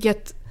jag tycker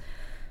att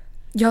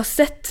jag har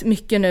sett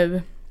mycket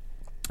nu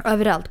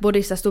överallt, både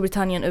i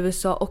Storbritannien,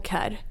 USA och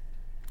här,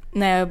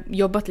 när jag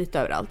jobbat lite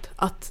överallt,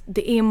 att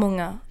det är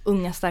många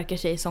unga starka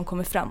tjejer som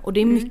kommer fram. Och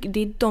det är det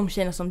är de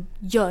tjejerna som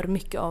gör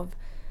mycket av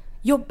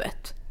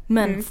jobbet,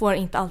 men får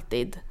inte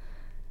alltid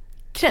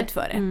cred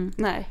för det.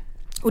 Nej.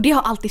 Och det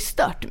har alltid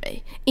stört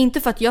mig.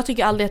 Inte för att jag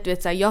tycker aldrig att, du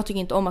vet, så här, jag tycker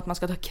inte om att man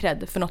ska ta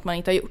cred för något man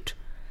inte har gjort.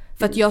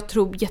 För att jag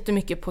tror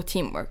jättemycket på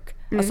teamwork.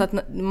 Alltså att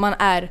man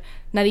är,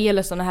 när det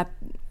gäller såna här,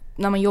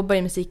 när man jobbar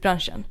i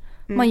musikbranschen,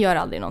 man gör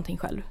aldrig någonting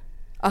själv.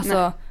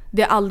 Alltså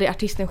det är aldrig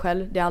artisten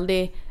själv, det är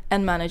aldrig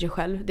en manager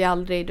själv, det är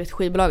aldrig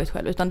skivbolaget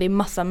själv, utan det är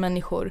massa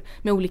människor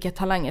med olika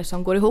talanger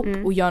som går ihop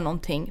och gör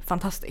någonting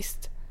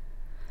fantastiskt.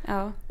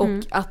 Ja. Och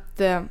att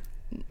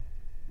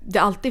det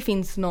alltid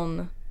finns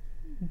någon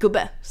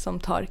gubbe som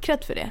tar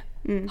cred för det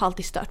har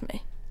alltid stört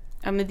mig.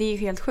 Ja, men det är ju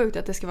helt sjukt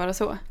att det ska vara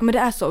så. Men det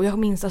är så. Och jag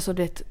minns alltså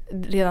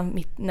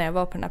redan när jag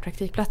var på den här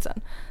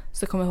praktikplatsen,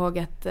 så kommer jag ihåg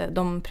att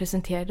de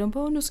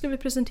bara, nu ska vi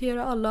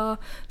presentera alla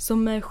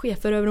som är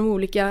chefer över de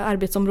olika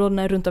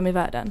arbetsområdena runt om i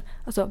världen.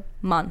 Alltså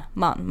man.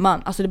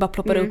 Alltså det bara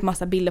ploppade upp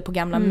massa bilder på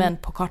gamla män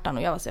på kartan,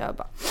 och jag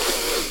bara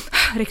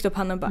räckte upp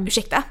handen och bara,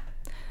 ursäkta,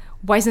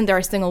 why isn't there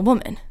a single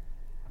woman?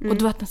 Och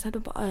då var det så här, då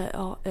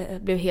bara,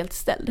 blev helt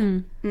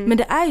ställd. Men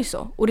det är ju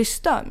så, och det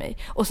stör mig.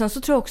 Och sen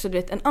så tror jag också, du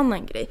vet, en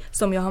annan grej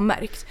som jag har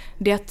märkt,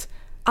 det är att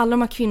alla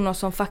de här kvinnor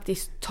som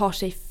faktiskt tar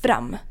sig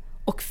fram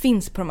och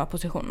finns på de här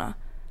positionerna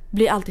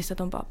blir alltid så att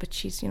de bara, but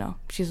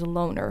she's a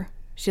loner.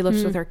 She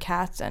lives with her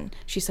cats and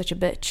she's such a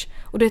bitch.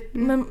 Och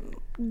men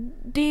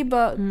det är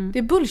bara, det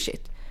är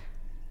bullshit.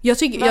 Jag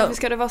tycker, varför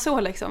ska det vara så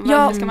liksom?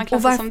 Varför ska man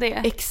klassa som det?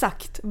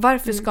 Exakt.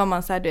 Varför ska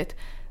man så här, du vet,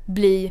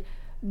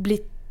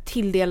 bli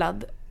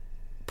tilldelad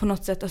på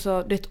något sätt,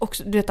 alltså,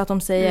 du vet att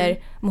de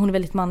säger men hon är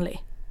väldigt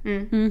manlig.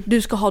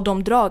 Du ska ha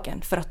de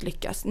dragen för att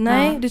lyckas.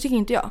 Nej, det tycker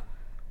inte jag.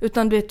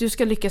 Utan du vet, du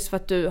ska lyckas för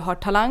att du har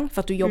talang, för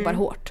att du jobbar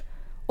hårt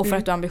och för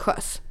att du är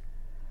ambitiös.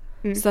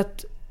 Så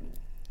att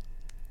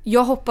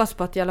jag hoppas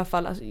på att i alla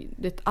fall, alltså,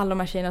 alla de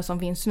här tjejerna som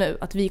finns nu,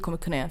 att vi kommer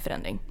kunna göra en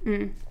förändring.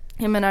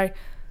 Jag menar,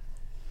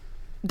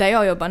 där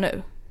jag jobbar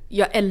nu,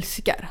 jag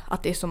älskar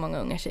att det är så många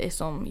unga tjejer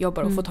som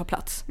jobbar och får ta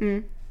plats.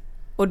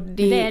 Och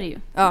det är det ju.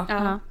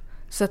 Ja.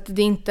 Så att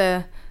det är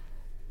inte,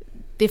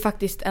 det är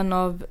faktiskt en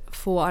av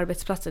få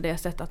arbetsplatser där jag har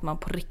sett att man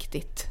på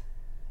riktigt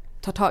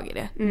tar tag i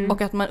det.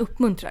 Och att man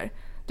uppmuntrar.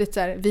 Det är så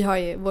här, vi har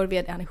ju vår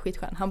vd, han är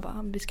skitskön. Han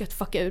bara, vi ska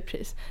fucka ur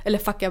pris. Eller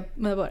fucka,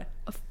 men vad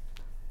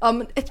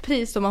men ett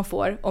pris som man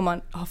får om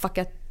man har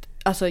fuckat,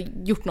 alltså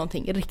gjort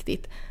någonting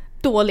riktigt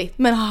dåligt,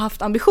 men har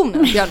haft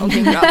ambitionen att göra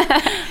någonting bra.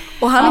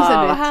 Och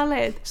han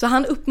är så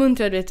han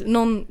uppmuntrade,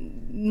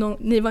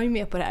 ni var ju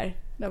med på det här.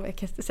 Jag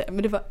kan inte säga,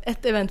 men det var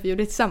ett event vi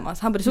gjorde tillsammans.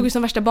 Han bara, det såg ut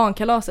som värsta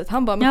barnkalaset.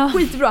 Han bara, men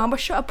skitbra, han bara,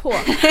 kör på.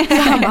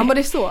 Så han bara,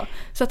 det är så.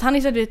 Så att han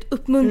är så, du vet,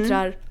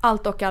 uppmuntrar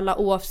allt och alla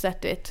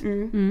oavsett, du vet,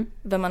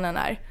 vem man än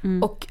är.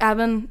 Och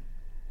även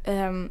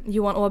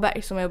Johan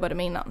Åberg som jag jobbade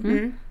med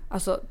innan.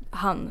 Alltså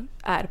han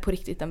är på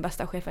riktigt den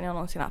bästa chefen jag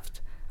någonsin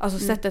haft. Alltså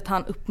sättet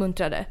han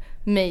uppmuntrade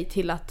mig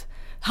till att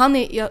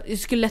jag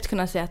skulle lätt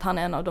kunna säga att han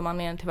är en av de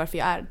anledningarna till varför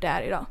jag är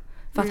där idag.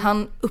 För att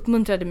han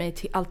uppmuntrade mig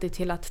alltid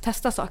till att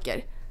testa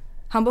saker.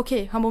 Han bara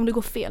okej, om det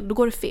går fel, då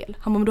går det fel.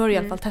 Han bara, då har du i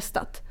alla fall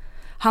testat.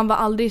 Han var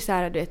aldrig så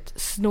här,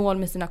 snål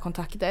med sina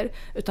kontakter.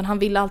 Utan han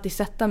ville alltid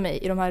sätta mig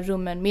i de här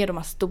rummen med de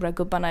här stora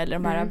gubbarna eller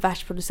de här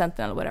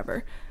världsproducenterna eller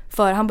whatever.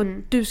 För han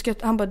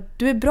bara,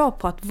 du är bra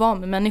på att vara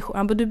med människor.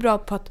 Han bara, du är bra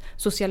på att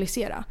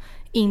socialisera.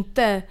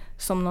 Inte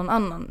som någon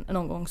annan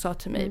någon gång sa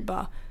till mig,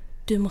 bara,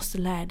 du måste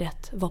lära dig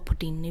att vara på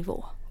din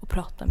nivå och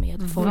prata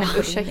med folk.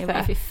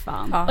 Ursäkta, fy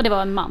fan. Ja. Och det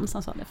var en man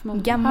som sa det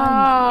förmodligen. Gammal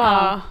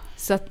man. Ja.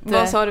 Så att,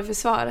 vad sa du för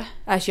svar?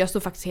 Jag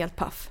stod faktiskt helt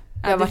paff.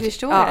 Jag var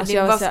förstår. Ja,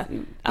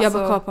 jag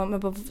bara kvar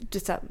på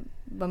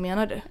vad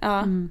menar du?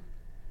 Ja.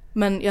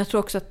 Men jag tror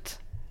också att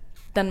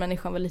den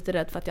människan var lite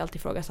rädd för att jag alltid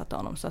ifrågasatte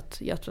honom, så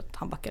att jag tror att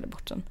han backade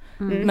bort sen.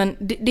 Men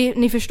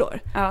ni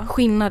förstår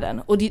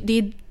skillnaden, och det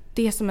är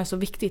det som är så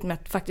viktigt med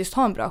att faktiskt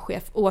ha en bra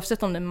chef,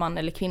 oavsett om det är man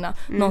eller kvinna,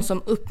 någon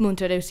som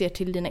uppmuntrar dig och ser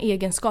till dina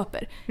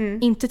egenskaper,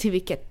 inte till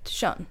vilket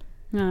kön.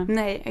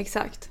 Nej,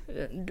 exakt.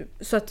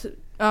 Så att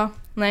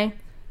nej.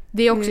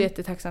 Det är jag också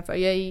jättetacksam för.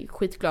 Jag är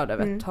skitglad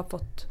över att ha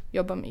fått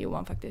jobba med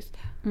Johan faktiskt.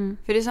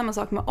 För det är samma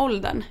sak med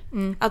åldern.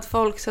 Att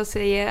folk ska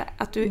säga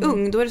att du är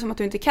ung, då är det som att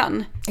du inte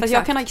kan. Fast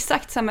jag kan ha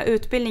exakt samma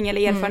utbildning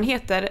eller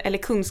erfarenheter eller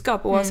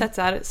kunskap oavsett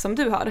så här, som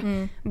du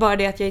har. Bara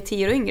det att jag är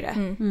 10 år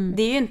yngre.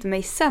 Det är ju inte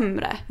mig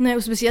sämre. Nej,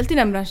 och speciellt i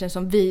den branschen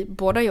som vi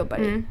båda jobbar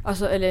i.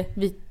 Alltså, eller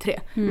vi 3.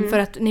 För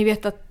att ni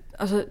vet att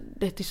alltså,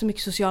 det är så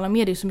mycket sociala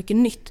medier, så mycket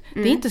nytt.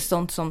 Det är inte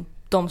sånt som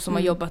de som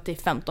har jobbat i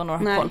 15 år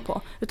har koll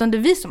på. Utan det är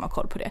vi som har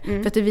koll på det.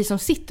 För att det är vi som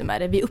sitter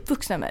med det. Vi är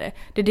uppvuxna med det.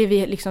 Det är det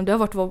vi liksom, det har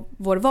varit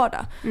vår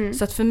vardag.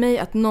 Så att för mig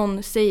att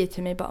någon säger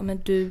till mig bara, men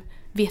du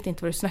vet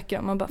inte vad du snackar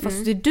om. Man bara,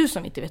 fast det är du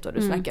som inte vet vad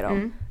du snackar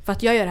om. För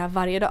att jag gör det här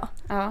varje dag.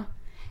 Ja.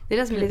 Det är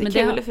det som är lite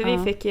kul. För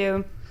vi fick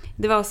ju,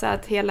 det var så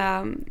att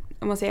hela,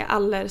 om man säger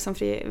alla som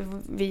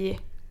vi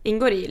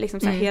ingår i, liksom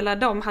så här, hela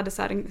de hade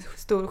så här en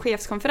stor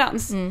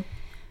chefskonferens.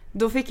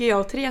 Då fick ju jag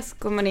och Therese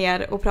komma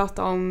ner och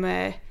prata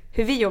om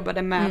hur vi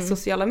jobbade med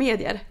sociala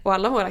medier och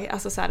alla våra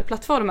alltså så här,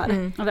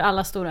 plattformar. Och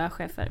alla stora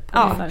chefer på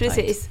företaget.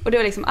 Precis. Och det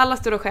var liksom alla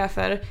stora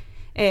chefer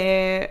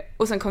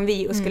och sen kom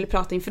vi och skulle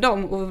prata inför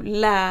dem och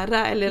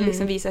lära eller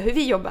liksom visa hur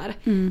vi jobbar.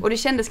 Och det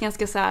kändes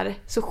ganska så här,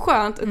 så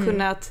skönt att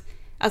kunna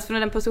att från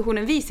den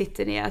positionen vi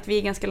sitter i, att vi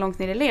är ganska långt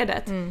ner i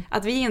ledet,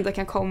 att vi ändå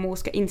kan komma och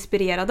ska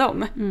inspirera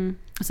dem.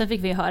 Och sen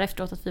fick vi höra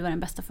efteråt att vi var den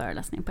bästa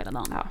föreläsningen på hela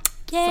dagen. Ja.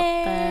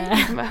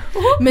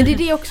 Men det är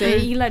det också, jag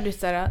gillar det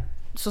så här,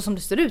 så som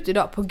det ser ut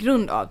idag på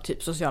grund av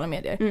typ sociala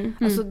medier.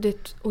 Alltså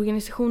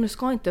organisationer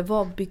ska inte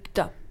vara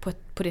byggda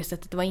på det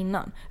sättet det var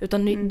innan.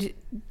 Utan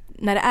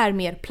när det är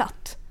mer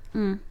platt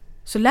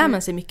så lär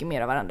man sig mycket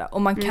mer av varandra.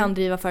 Och man kan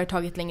driva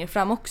företaget längre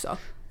fram också.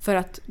 För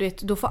att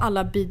då får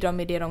alla bidra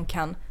med det de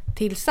kan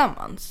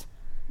tillsammans.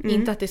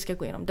 Inte att det ska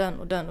gå igenom den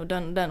och den och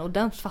den och den. Och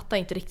den fattar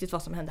inte riktigt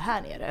vad som händer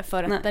här nere.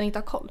 För att den inte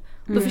har koll.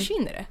 Då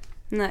försvinner det.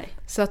 Nej.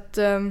 Så att,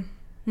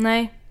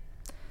 nej.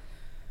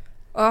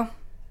 Ja.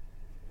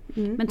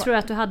 Men tror du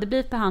att du hade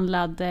blivit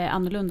behandlad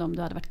annorlunda om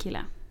du hade varit kille?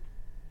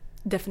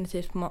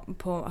 Definitivt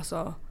på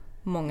alltså,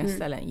 många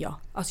ställen, ja.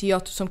 Alltså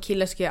jag som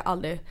kille ska jag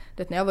aldrig,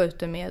 när jag var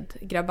ute med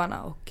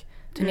grabbarna och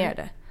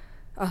turnerade,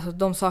 alltså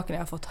de sakerna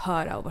jag har fått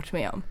höra och varit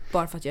med om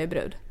bara för att jag är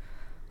brud.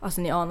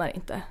 Alltså ni anar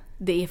inte.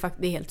 Det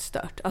är helt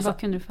stört. Alltså, vad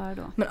kunde du föra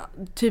då? Men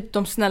typ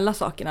de snälla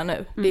sakerna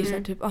nu. Det är så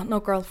här, typ,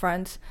 no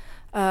girlfriends.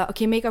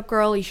 Okay, makeup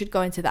girl, you should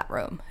go into that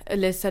room.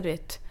 Eller så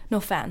vet,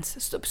 no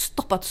fans.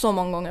 Stoppat så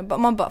många gånger.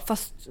 Man bara,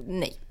 fast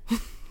nej.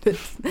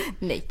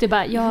 Nej. Du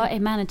bara, jag är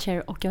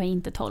manager och jag är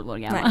inte 12 år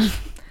gammal. Nej.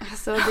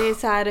 Alltså det är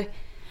så här,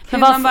 hur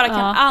man bara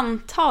kan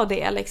anta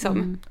det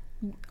liksom.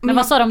 Men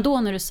vad sa de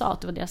då när du sa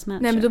att du var deras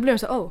manager? Nej, men då blev de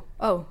så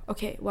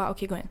okej,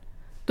 gå in.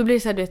 Då blir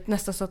det så här,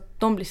 nästan så att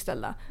de blir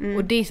ställda.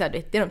 Och det är så här,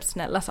 det är de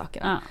snälla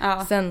sakerna.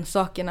 Ja. Sen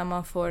sakerna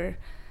man får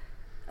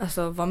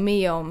alltså vara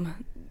med om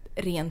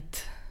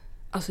rent,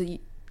 alltså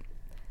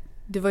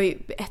det var ju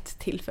ett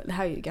tillfälle, det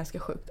här är ju ganska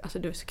sjukt, alltså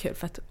det var så kul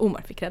för att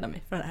Omar fick rädda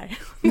mig från det här.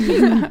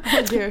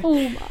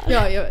 Omar.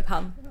 Ja, jag vet,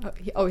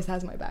 he always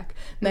has my back.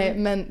 Nej,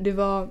 men det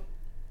var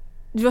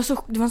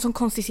en sån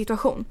konstig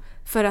situation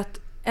för att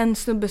en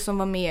snubbe som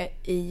var med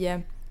i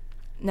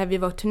när vi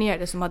var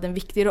turnerade som hade en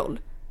viktig roll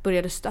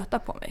började stöta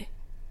på mig.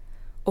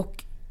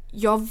 Och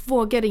jag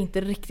vågade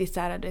inte riktigt så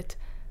här,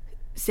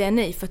 säga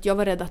nej för att jag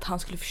var rädd att han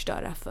skulle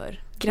förstöra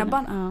för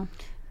grabbarna.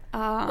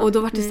 Och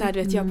då var det så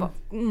här, jag bara,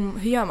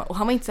 hur gör man? Och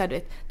han var inte så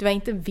här, det var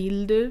inte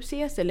vill du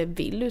ses eller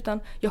vill, utan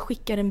jag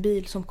skickar en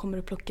bil som kommer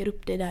och plockar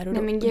upp dig där och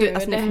då. Nej, men gud,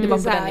 alltså, det var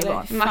på den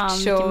nivån.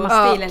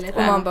 Macho-stilen lite.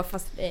 Och man bara,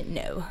 fast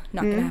no,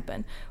 not gonna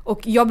happen.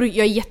 Och jag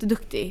är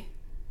jätteduktig.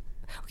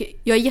 Okej,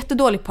 jag är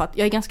jättedålig på att,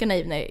 jag är ganska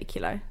naiv när jag är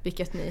killar,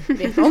 vilket ni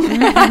vet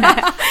om.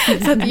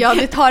 Så att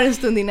det tar en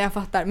stund innan jag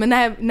fattar. Men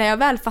när jag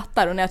väl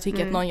fattar och när jag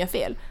tycker att någon gör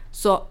fel,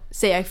 så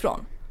säger jag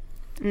ifrån.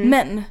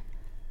 Men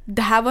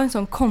det här var en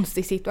sån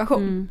konstig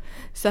situation.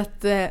 Så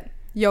att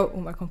jag och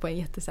Omar kom på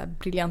en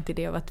briljant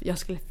idé av att jag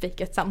skulle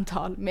fejka ett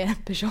samtal med en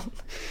person.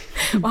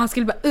 Och han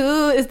skulle bara,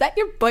 is that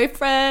your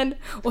boyfriend?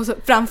 Och så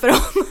framför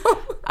honom.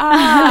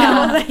 Det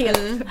var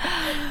helt...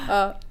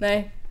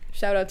 nej.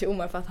 shoutout till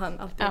Omar för att han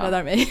alltid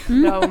räddar mig.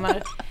 Bra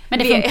Omar. Men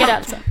det funkade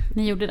alltså?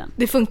 Ni gjorde den?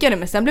 Det funkade,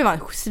 men sen blev han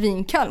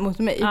svinkall mot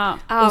mig.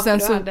 Och sen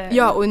så,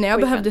 och när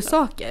jag behövde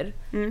saker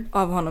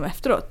av honom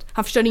efteråt.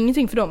 Han förstörde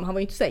ingenting för dem. Han var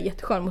ju inte så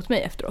jätteskön mot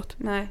mig efteråt.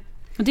 Nej.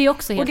 Och det är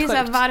också helt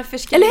sjukt. Varför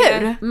ska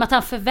eller hur? Att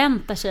han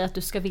förväntar sig att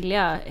du ska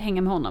vilja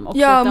hänga med honom och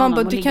man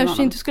bara, du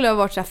kanske inte skulle ha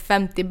varit så här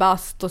 50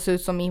 bast och se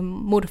ut som min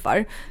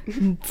morfar.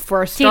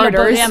 For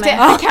starters. Det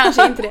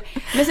kanske inte det.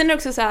 Men sen är det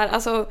också så här,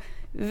 alltså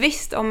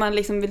visst, om man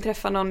liksom vill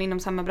träffa någon inom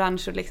samma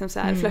bransch och liksom så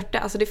här flörta,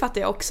 alltså det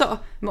fattar jag också.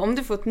 Men om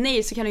du får ett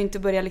nej så kan du inte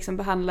börja liksom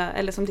behandla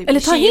eller som typ eller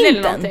ta hinten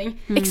eller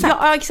någonting. Exakt.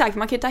 Ja, exakt,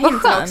 man kan ju ta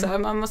hinten också.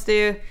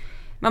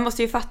 Man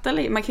måste ju fatta,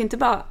 man kan ju inte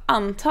bara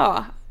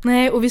anta.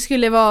 Nej, och vi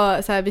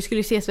skulle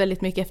ses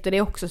väldigt mycket efter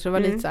det också, så det var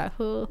lite så här.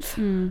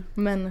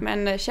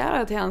 Men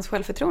kära till hans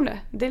självförtroende.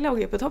 Det låg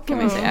ju på topp kan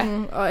man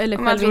säga. Ja, eller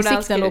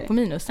självinsikten låg på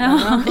minus.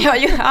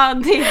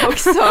 Ja, det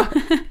också.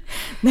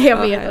 Nej,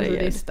 jag vet att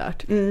det är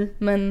stört.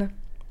 Men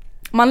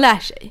man lär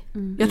sig.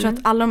 Jag tror att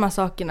alla de här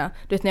sakerna,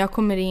 du vet när jag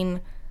kommer in,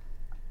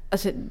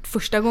 alltså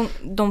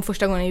de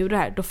första gången jag gjorde det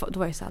här, då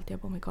var jag så alltid,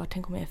 oh my god,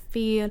 tänk om jag är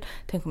fel,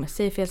 tänk om jag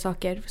säger fel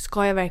saker,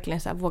 ska jag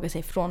verkligen så här, våga säga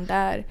ifrån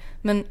där?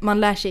 Men man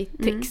lär sig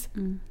tricks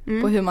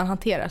på hur man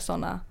hanterar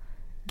såna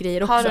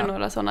grejer också. Har du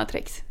några såna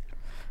tricks?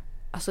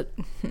 Alltså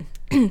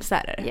så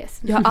här är det.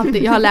 Yes.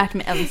 Jag har lärt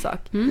mig en sak.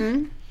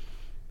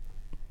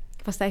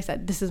 Fast det är så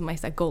här, this is my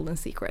golden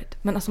secret.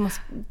 Men alltså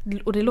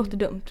och det låter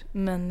dumt,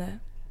 men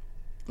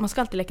man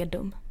ska alltid leka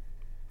dum.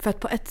 För att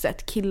på ett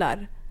sätt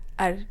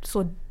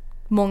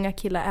många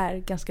killar är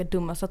ganska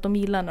dumma, så att de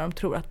gillar när de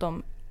tror att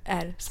de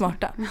är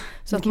smarta.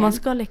 Så att man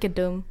ska leka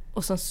dum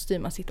och sen styr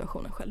man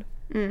situationen själv.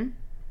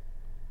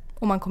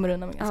 Och man kommer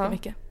undan med ganska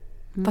mycket.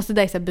 Fast det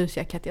där är så här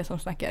busiga Katja som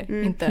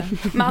snackar. Inte.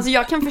 Men alltså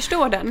jag kan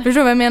förstå den.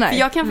 Förstår vad jag menar? För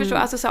jag kan förstå,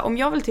 alltså så här, om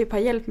jag vill typ ha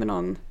hjälp med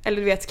någon, eller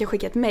du vet, ska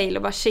skicka ett mejl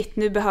och bara shit,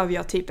 nu behöver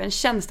jag typ en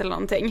tjänst eller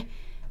någonting.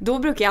 Då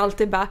brukar jag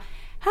alltid bara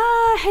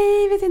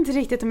hej, vet inte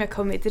riktigt om jag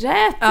kommit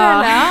rätt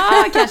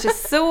eller kanske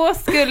så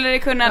skulle det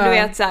kunna, du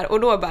vet så här, och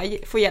då bara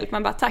få hjälp,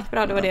 man bara tack,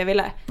 bra, det var det jag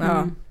ville.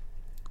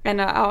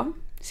 Men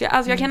så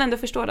jag kan ändå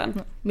förstå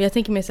den. Men jag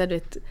tänker mer så här, du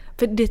vet,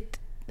 för det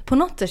på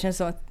något sätt känns det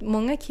som att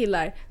många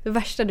killar, det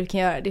värsta du kan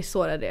göra, det är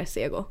såra deras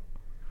ego.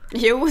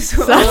 Jo,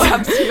 så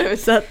absolut.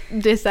 Så att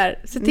det är så här,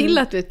 se till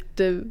att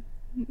du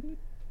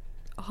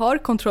har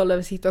kontroll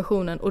över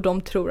situationen och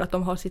de tror att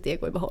de har sitt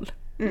ego i behåll.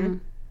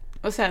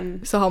 Och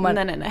sen så har man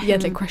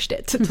egentligen crushed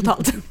it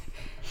totalt.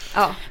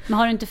 Men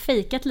har du inte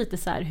fejkat lite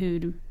så här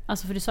hur,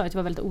 alltså för du sa att du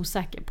var väldigt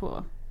osäker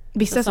på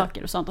vissa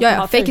saker och sånt.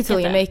 Ja, fake it till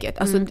you make it.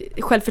 Alltså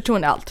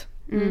självförtroende är allt.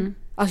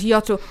 Alltså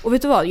jag tror, och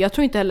vet du vad, jag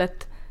tror inte heller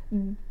att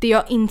det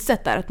jag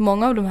insett är att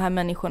många av de här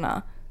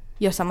människorna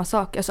gör samma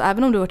sak. Alltså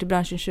även om du har varit i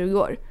branschen 20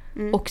 år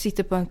och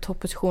sitter på en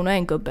topposition och är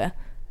en gubbe,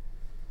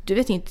 du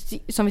vet inte,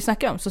 som vi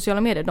snackar om,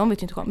 sociala medier, de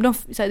vet inte om.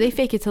 They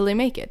fake it till they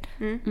make it.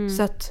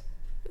 Så att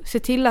se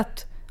till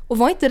att, och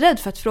var inte rädd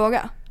för att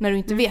fråga när du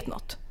inte vet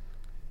något.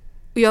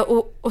 Jag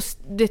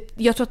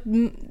tror att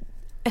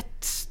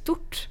ett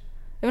stort,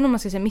 jag vet inte om man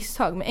ska säga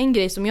misstag, men en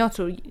grej som jag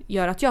tror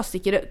gör att jag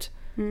sticker ut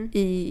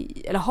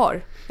eller har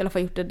i alla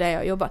fall gjort det där jag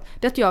har jobbat,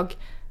 det är att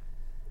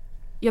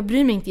jag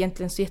bryr mig inte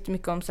egentligen så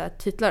jättemycket om så här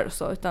titlar och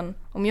så, utan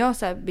om jag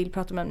så här vill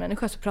prata med en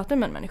människa så pratar jag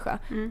med en människa.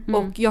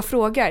 Och jag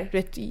frågar, du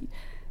vet,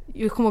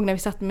 jag kommer ihåg när vi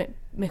satt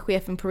med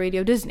chefen på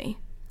Radio Disney.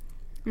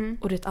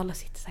 Och du vet, alla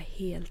sitter så här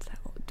helt så här,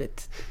 och du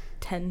vet,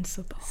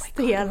 tense och bara,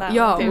 oh my god.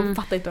 Ja, och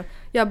fattar inte.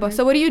 Jag bara,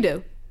 so what do you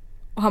do?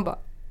 Och han bara,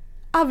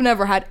 I've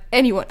never had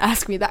anyone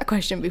ask me that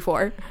question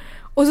before.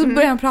 Och så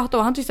började han prata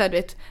och han tyckte så här, du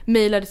vet,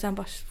 mejlade så han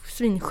bara,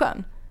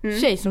 svinskön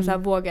tjej som så här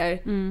vågar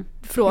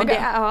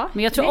fråga.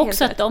 Men jag tror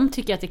också att de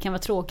tycker att det kan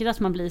vara tråkigt att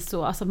man blir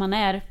så, alltså man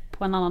är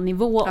på en annan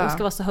nivå och ska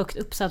vara så högt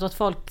uppsatt och att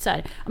folk så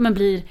här, man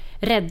blir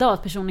rädda av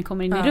att personen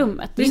kommer in i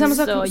rummet. Det är samma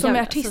sak som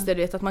med artister,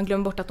 du vet, att man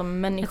glömmer bort att de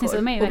är människor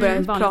och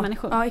börjar prata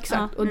människor. Ja,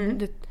 exakt. Och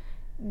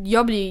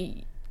jag blir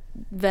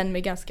vän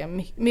med ganska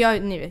mycket,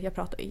 men ni vet, jag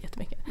pratar ju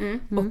jättemycket.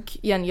 Och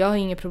igen, jag har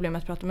inget problem med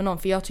att prata med någon,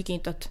 för jag tycker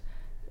inte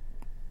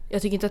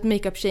att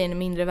makeup-tjejen är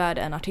mindre värd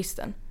än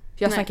artisten.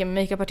 Jag snackar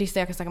med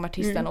makeup-artisten, jag kan snacka med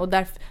artisten och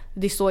det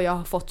är så jag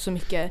har fått så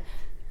mycket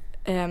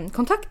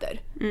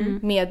kontakter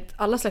med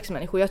alla slags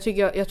människor. Jag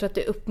tror att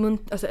det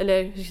uppmuntrar, alltså,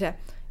 eller hur ska jag säga,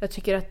 jag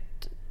tycker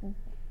att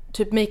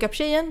typ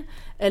makeup-tjejen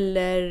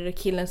eller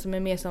killen som är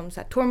med som så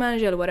här, tour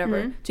manager eller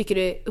whatever tycker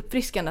det är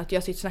uppfriskande att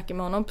jag sitter och snackar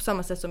med honom på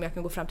samma sätt som jag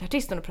kan gå fram till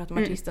artisten och prata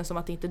med artisten som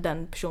att inte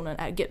den personen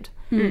är good.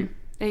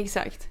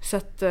 Exakt. Så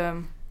att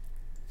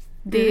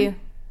det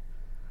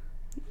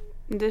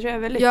tror jag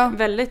är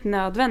väldigt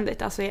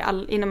nödvändigt, alltså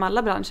inom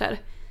alla branscher.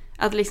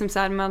 Att liksom så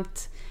här,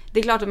 det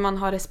är klart att man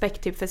har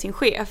respekt typ för sin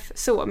chef,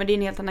 så, men det är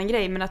en helt annan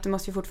grej. Men att du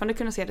måste ju fortfarande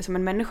kunna se det som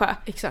en människa.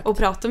 Exakt. Och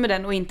prata med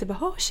den och inte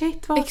bara,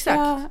 shit, vad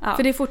exakt.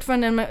 För det är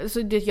fortfarande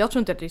jag tror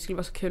inte att det skulle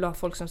vara så kul att ha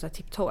folk som så här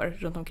tiptoar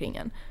runt omkring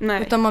en.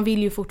 Nej. Utan man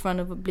vill ju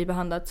fortfarande bli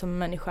behandlad som en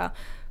människa.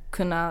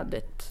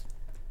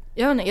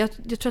 Jag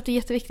tror att det är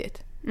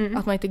jätteviktigt.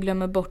 Att man inte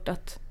glömmer bort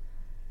att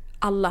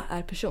alla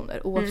är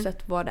personer,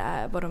 oavsett vad det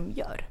är, vad de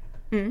gör.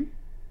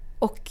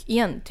 Och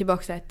igen,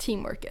 tillbaka till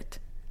teamworket.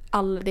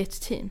 Det är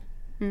ett team.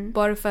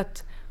 Bara för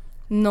att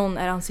någon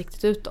är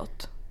ansiktet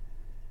utåt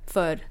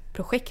för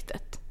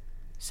projektet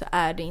så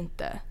är det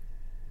inte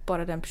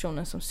bara den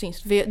personen som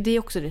syns. För det är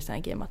också det sån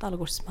här grejen att alla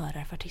går och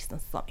smörar för artisten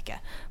så mycket.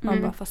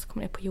 Man bara, fast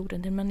kommer ner på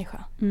jorden, det är en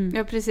människa.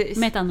 Ja, precis.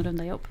 Med ett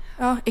annorlunda jobb.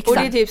 Ja, exakt. Och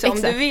det är typ så,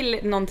 om du vill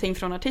någonting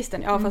från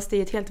artisten, fast det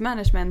är ett helt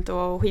management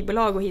och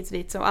skivbolag och hit och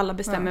dit, så alla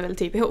bestämmer väl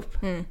typ ihop.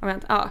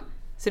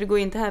 Så det går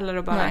inte heller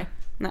att bara...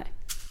 Nej.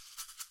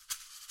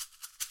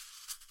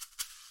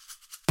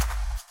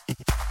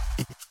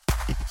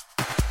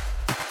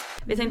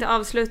 Vi tänkte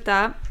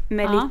avsluta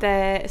med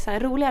lite så här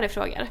roligare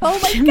frågor. Oh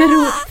my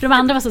god! För de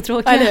andra var så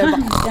tråkiga.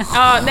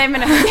 Nej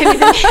men det är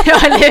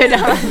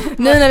lite...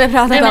 Nu när vi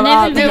pratar om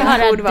allt. Nu vill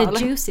höra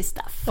the juicy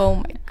stuff.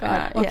 Oh my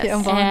god.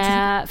 Yes.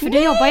 För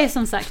du jobbar ju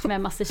som sagt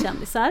med massa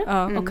kändisar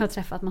och har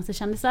träffat massa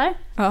kändisar.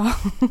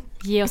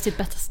 Ge oss ditt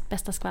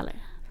bästa skvaller.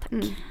 Tack.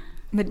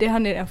 Men det har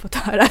ni redan fått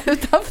höra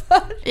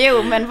utanför.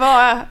 Jo, men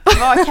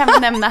vad kan vi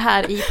nämna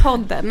här i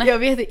podden? Jag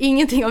vet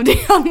ingenting om det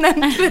jag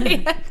nämnt för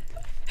er.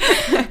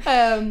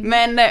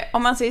 Men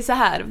om man säger så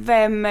här,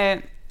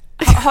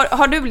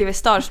 har du blivit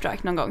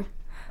starstruck någon gång?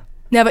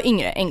 När jag var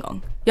yngre, en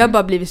gång. Jag har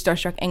bara blivit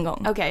starstruck en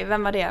gång. Okej,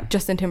 vem var det?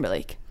 Justin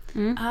Timberlake.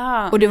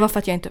 Och det var för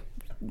att jag inte...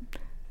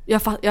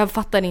 Jag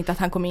fattade inte att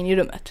han kom in i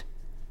rummet.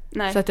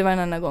 Nej. Så att det var den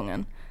enda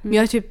gången. Men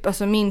jag är typ,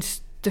 alltså min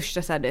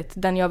största sädet,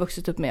 den jag har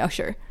vuxit upp med,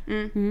 Usher.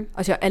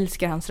 Alltså jag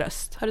älskar hans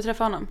röst. Har du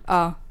träffat honom?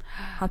 Ja.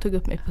 Han tog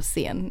upp mig på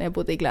scen när jag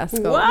bodde i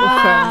Glasgow och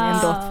sjöng en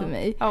låt för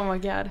mig. Oh my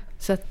god.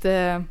 Så att...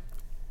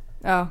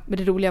 Ja, men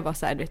det roliga var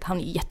så här, han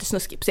är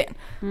jättesnuskig på scen.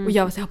 Och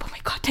jag var så här, oh my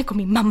god, tänk om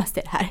min mamma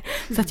ser det här.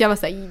 Så att jag var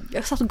så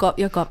här,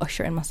 jag gav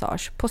Usher en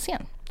massage på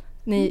scen.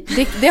 Det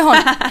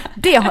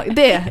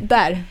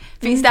där.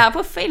 Finns det här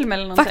på film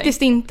eller någonting?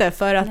 Faktiskt inte,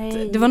 för att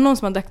det var någon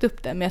som hade lagt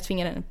upp det, men jag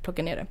tvingade henne att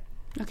plocka ner det.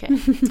 Okej.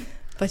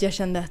 För att jag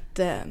kände att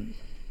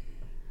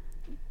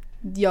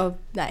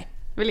nej.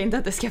 Vill inte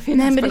att det ska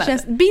finnas. Nej, men på det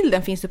känns,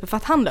 bilden finns uppe för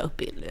att han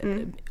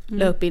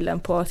la upp bilden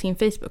på sin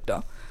Facebook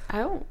då.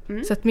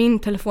 Så att min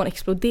telefon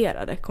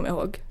exploderade, kommer jag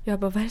ihåg. Jag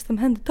bara, vad är det som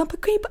händer? De bara,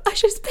 gå in på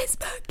Ushers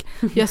Facebook.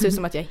 Jag ser ut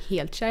som att jag är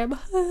helt kär. Jag bara,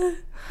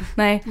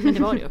 nej. Men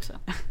det var det ju också.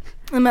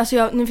 Men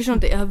alltså ni förstår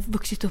inte, jag har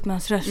vuxit upp med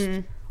hans röst.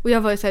 Och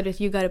jag var ju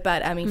såhär, You Got It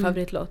Bad är min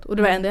favoritlåt. Och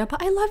det var ändå jag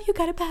bara, I love You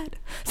Got It Bad.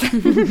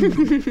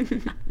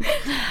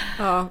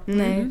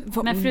 Nej.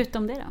 Men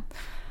förutom det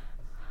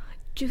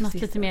då? Något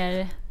lite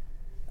mer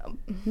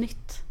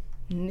nytt.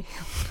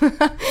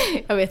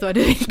 Jag vet vad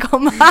du vill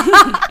komma.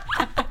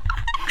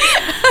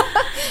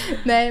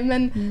 Nej,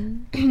 men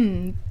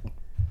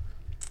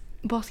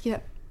vad ska jag...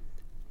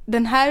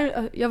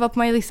 Jag var på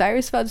Miley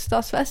Cyrus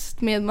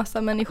födelsedagsfest med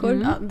massa människor.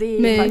 Ja, det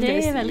är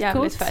faktiskt väldigt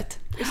coolt. Fett.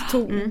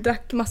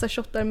 Drack massa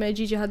shottar med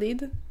Gigi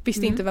Hadid.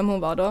 Visste inte vem hon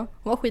var då.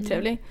 Hon var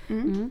skittrevlig.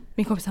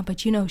 Min kompis han bara,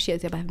 you know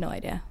shit, jag bara, I have no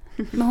idea.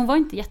 Men hon var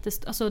inte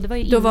alltså det var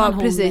ju innan hon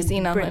var precis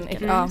innan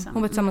liksom.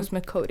 hon var tillsammans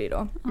med Cody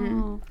då.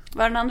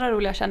 Var den andra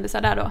roliga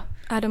kändisar där då?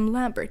 Adam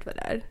Lambert var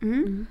där.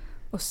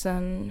 Och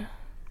sen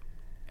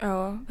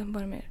vem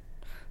var det mer?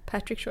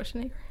 Patrick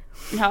Schwarzenegger.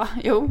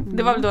 Ja,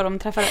 det var väl då de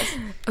träffades.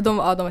 De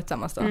var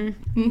tillsammans då.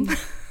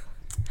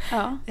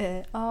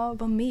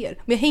 Vad mer?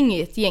 Men jag hänger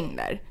i ett gäng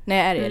där när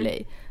jag är i LA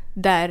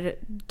där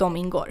de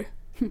ingår.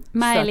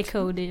 Miley,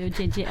 Cody och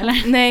Gigi,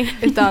 eller? Nej,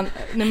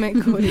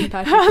 men Cody,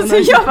 Patrick. Alltså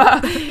jag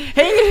bara,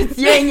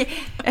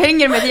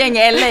 hänger med ett gäng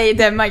i LA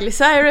där Miley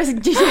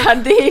Cyrus, Gigi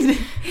Hadid,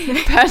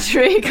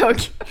 Patrick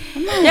och...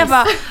 Jag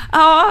bara,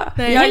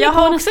 jag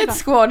har också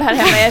ett squad här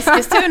hemma i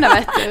Eskilstuna,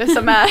 vet du,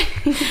 som är...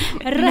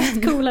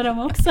 Rätt coola de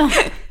också.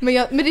 Men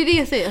det är det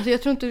jag säger, alltså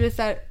jag tror inte det är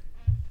så här,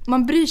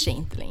 man bryr sig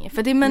inte längre,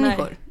 för det är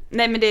människor.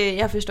 Nej men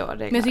jag förstår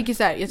det. Men jag tycker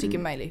så här,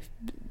 Miley,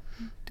 du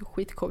är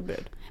skitcool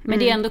brud. Men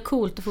det är ändå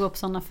coolt att få gå på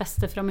sådana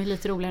fester, för de är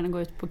lite roligare än att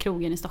gå ut på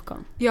krogen i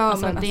Stockholm. Ja,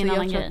 alltså, men det är en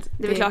annan grej.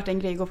 Det är väl klart en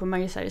grej att gå på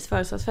Miley Cyrus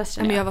födelsedagsfest.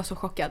 Men jag var så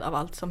chockad av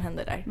allt som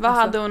hände där.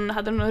 Hade hon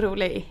någon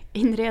rolig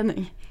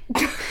inredning?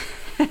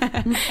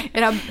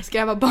 Ska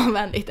jag vara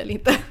barnvänligt eller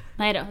inte?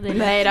 Nej då.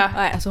 Nej,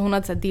 alltså hon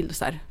hade så här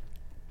dildosar.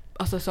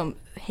 Alltså som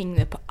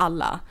hängde på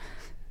alla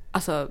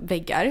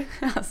väggar.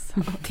 Alltså.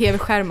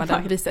 TV-skärmar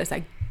där visade så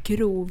här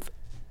grov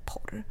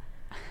porr.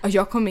 Och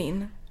jag kom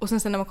in. Och sen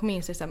när man kom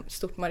in så är det så här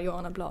stort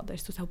marijuanablad där det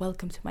stod så här,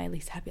 welcome to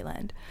Miley's Happy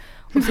Land.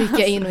 Och så gick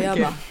jag in och jag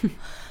bara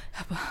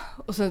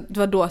och så det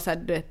var då så här,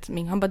 du vet,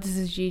 han bara, this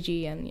is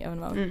Gigi, and jag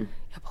bara,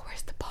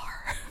 where's the bar?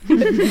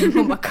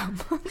 Hon bara, come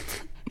on.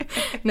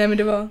 Nej, men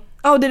det var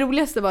det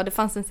roligaste var, det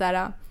fanns en så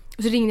här,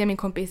 och så ringde jag min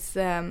kompis,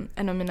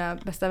 en av mina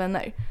bästa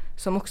vänner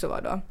som också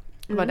var då.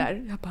 Var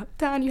där. Jag bara,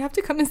 Dan, you have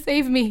to come and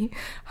save me.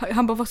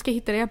 Han bara, vad ska jag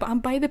hitta det? Jag bara,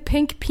 I'm by the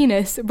pink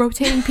penis,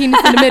 rotating penis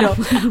in the middle.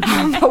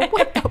 Han bara,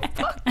 what the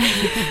fuck?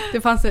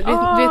 Det fanns, du vet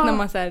när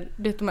man så här,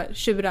 du vet de här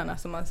tjurarna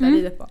som man så här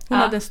rider på. Hon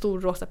hade en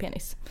stor rosa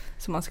penis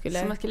som man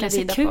skulle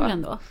rida på.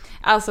 Ändå.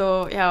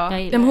 Alltså,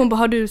 Men hon bara,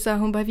 have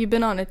you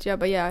been on it? Jag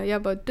bara, yeah.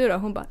 Jag bara, du då?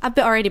 Hon bara,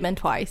 I've already been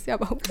twice. Jag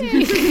bara,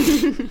 okay.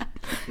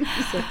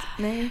 Så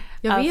nej,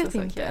 jag vet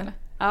inte.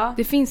 Ja.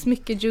 Det finns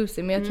mycket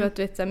juicy, men jag tror att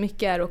du vet, så här,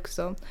 mycket är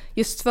också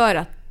just för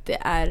att det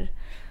är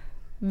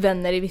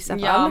vänner i vissa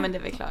fall. Ja, men det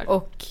är väl klart.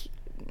 Och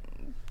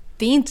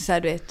det är inte så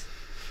här, du vet.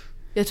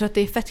 Jag tror att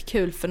det är fett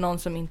kul för någon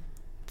som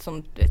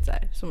du vet så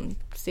här, som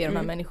ser de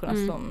här människorna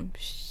som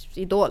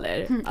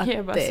idoler. Att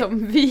jag bara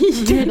som vi.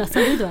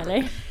 Som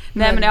idoler.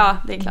 Nej men ja,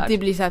 det är klart. Det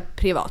blir så här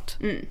privat.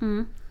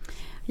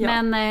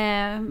 Ja.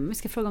 Men vi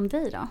ska fråga om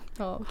dig då.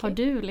 Ja, okay. Har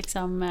du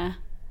liksom...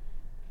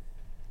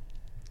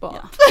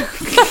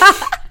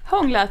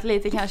 hånglat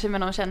lite kanske med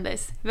någon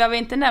kändis? Vi behöver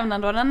inte nämna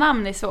några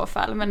namn i så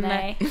fall. Men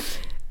nej.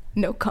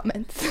 No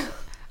comments.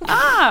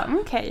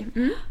 Okej.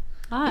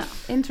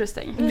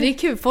 Interesting. Det är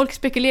kul, folk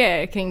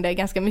spekulerar kring det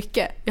ganska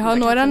mycket. Jag har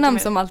några namn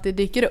som alltid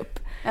dyker upp.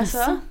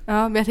 Alltså?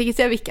 Ja, men jag tänker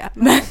säga vilka.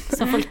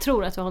 Som folk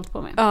tror att du har hållit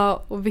på med.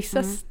 Ja, och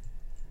vissa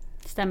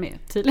stämmer ju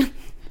tydligen.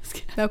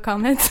 No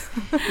comments.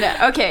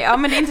 Okej, ja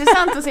men det är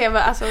intressant att se,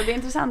 alltså det är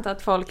intressant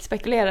att folk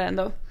spekulerar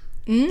ändå.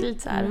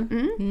 Lite så här.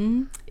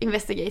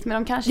 Investigate,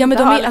 men de kanske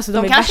inte har... Alltså,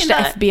 de är värsta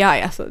FBI,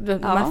 alltså,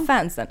 de här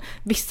fansen.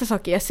 Vissa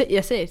saker, jag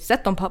säger,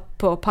 sätt dem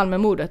på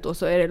Palmemordet och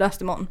så är det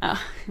löst imorgon. Ja.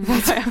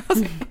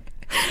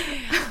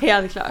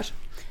 Helt klart.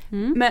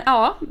 Men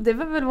ja, det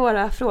var väl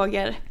våra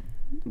frågor.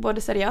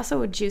 Både seriösa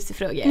och juicy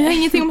frågor. Jag har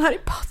ingenting om Harry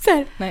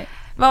Potter. Nej.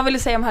 Vad vill du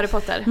säga om Harry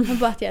Potter? Jag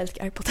bara att jag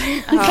älskar Harry Potter.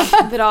 Ja,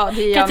 bra,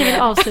 det är jag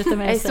med. Avsluta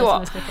med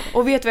så.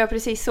 Och vet du vad jag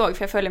precis såg?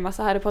 För jag följer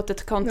massa Harry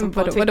Potter-konton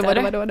på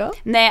Twitter. Vadå?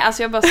 Nej,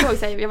 alltså jag bara såg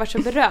så här, jag var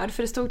så berörd.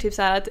 För det stod typ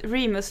så här att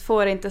Remus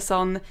får inte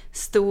sån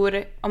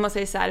stor, om man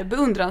säger så här,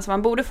 beundran som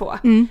han borde få.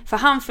 För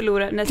han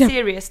förlorar, när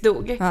Sirius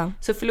dog,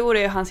 så förlorar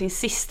ju han sin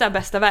sista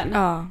bästa vän.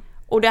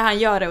 Och det han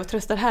gör är att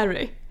trösta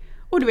Harry.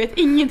 Och du vet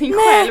ingenting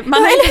själv. Man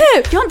eller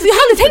hur? Jag har aldrig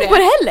tänkt på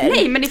det heller.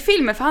 Nej, men i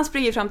filmen, för han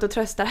springer fram och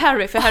tröstar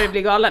Harry, för Harry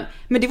blir galen.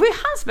 Men det var ju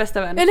hans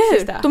bästa vän. Eller hur?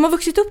 Sista. De har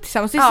vuxit upp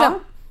tillsammans. Jag har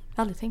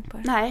aldrig tänkt på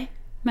det. Nej.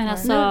 Men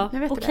alltså,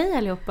 okej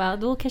allihopa,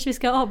 då kanske vi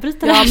ska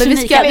avbryta det här. Ja, men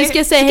vi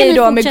ska säga hej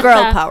då med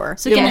girl power.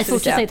 Så kan ni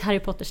fortsätta säga ett Harry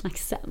Potter-snack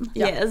sen.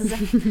 Yes.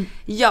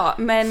 Ja,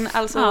 men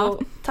alltså,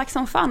 tack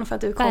som fan för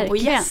att du kom och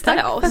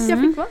gästade oss. Att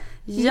jag fick vara.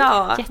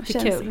 Ja,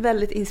 jättekul. Känns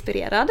väldigt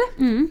inspirerad.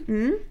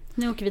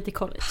 Nu åker vi till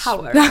college.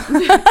 Power.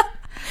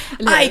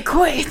 I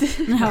quit!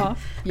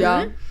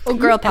 Ja. Och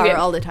girl power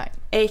all the time.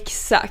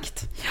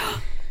 Exakt.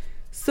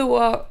 Så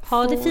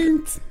ha det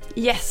fint.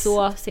 Yes.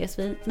 Så ses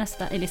vi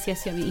nästa, eller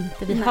ses gör vi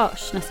inte. Vi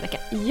hörs nästa vecka.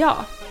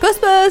 Ja. Puss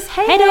puss.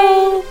 Hej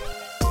då.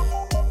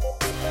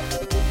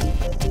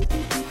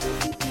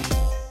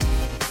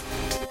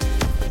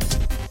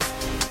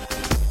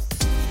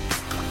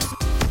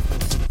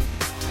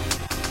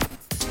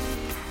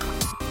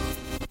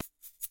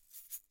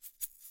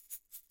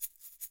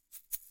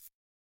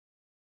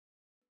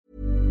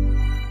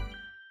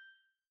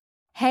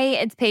 Hey,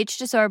 it's Paige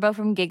DeSorbo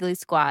from Giggly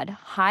Squad.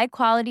 High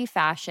quality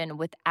fashion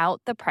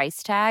without the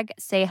price tag.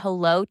 Say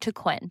hello to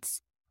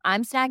Quince.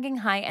 I'm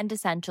snagging high-end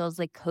essentials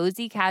like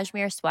cozy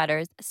cashmere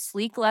sweaters,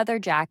 sleek leather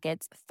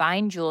jackets,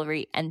 fine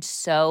jewelry, and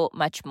so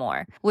much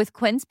more. With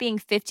Quince being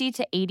 50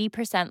 to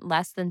 80%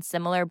 less than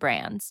similar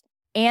brands.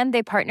 And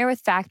they partner with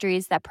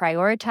factories that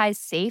prioritize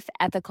safe,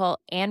 ethical,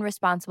 and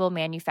responsible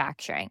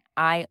manufacturing.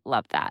 I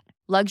love that.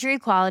 Luxury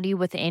quality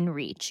within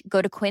reach.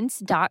 Go to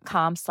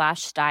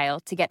quince.com/style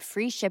to get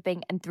free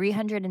shipping and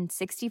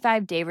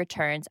 365-day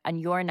returns on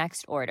your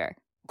next order.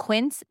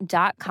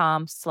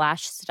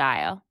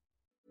 Quince.com/style.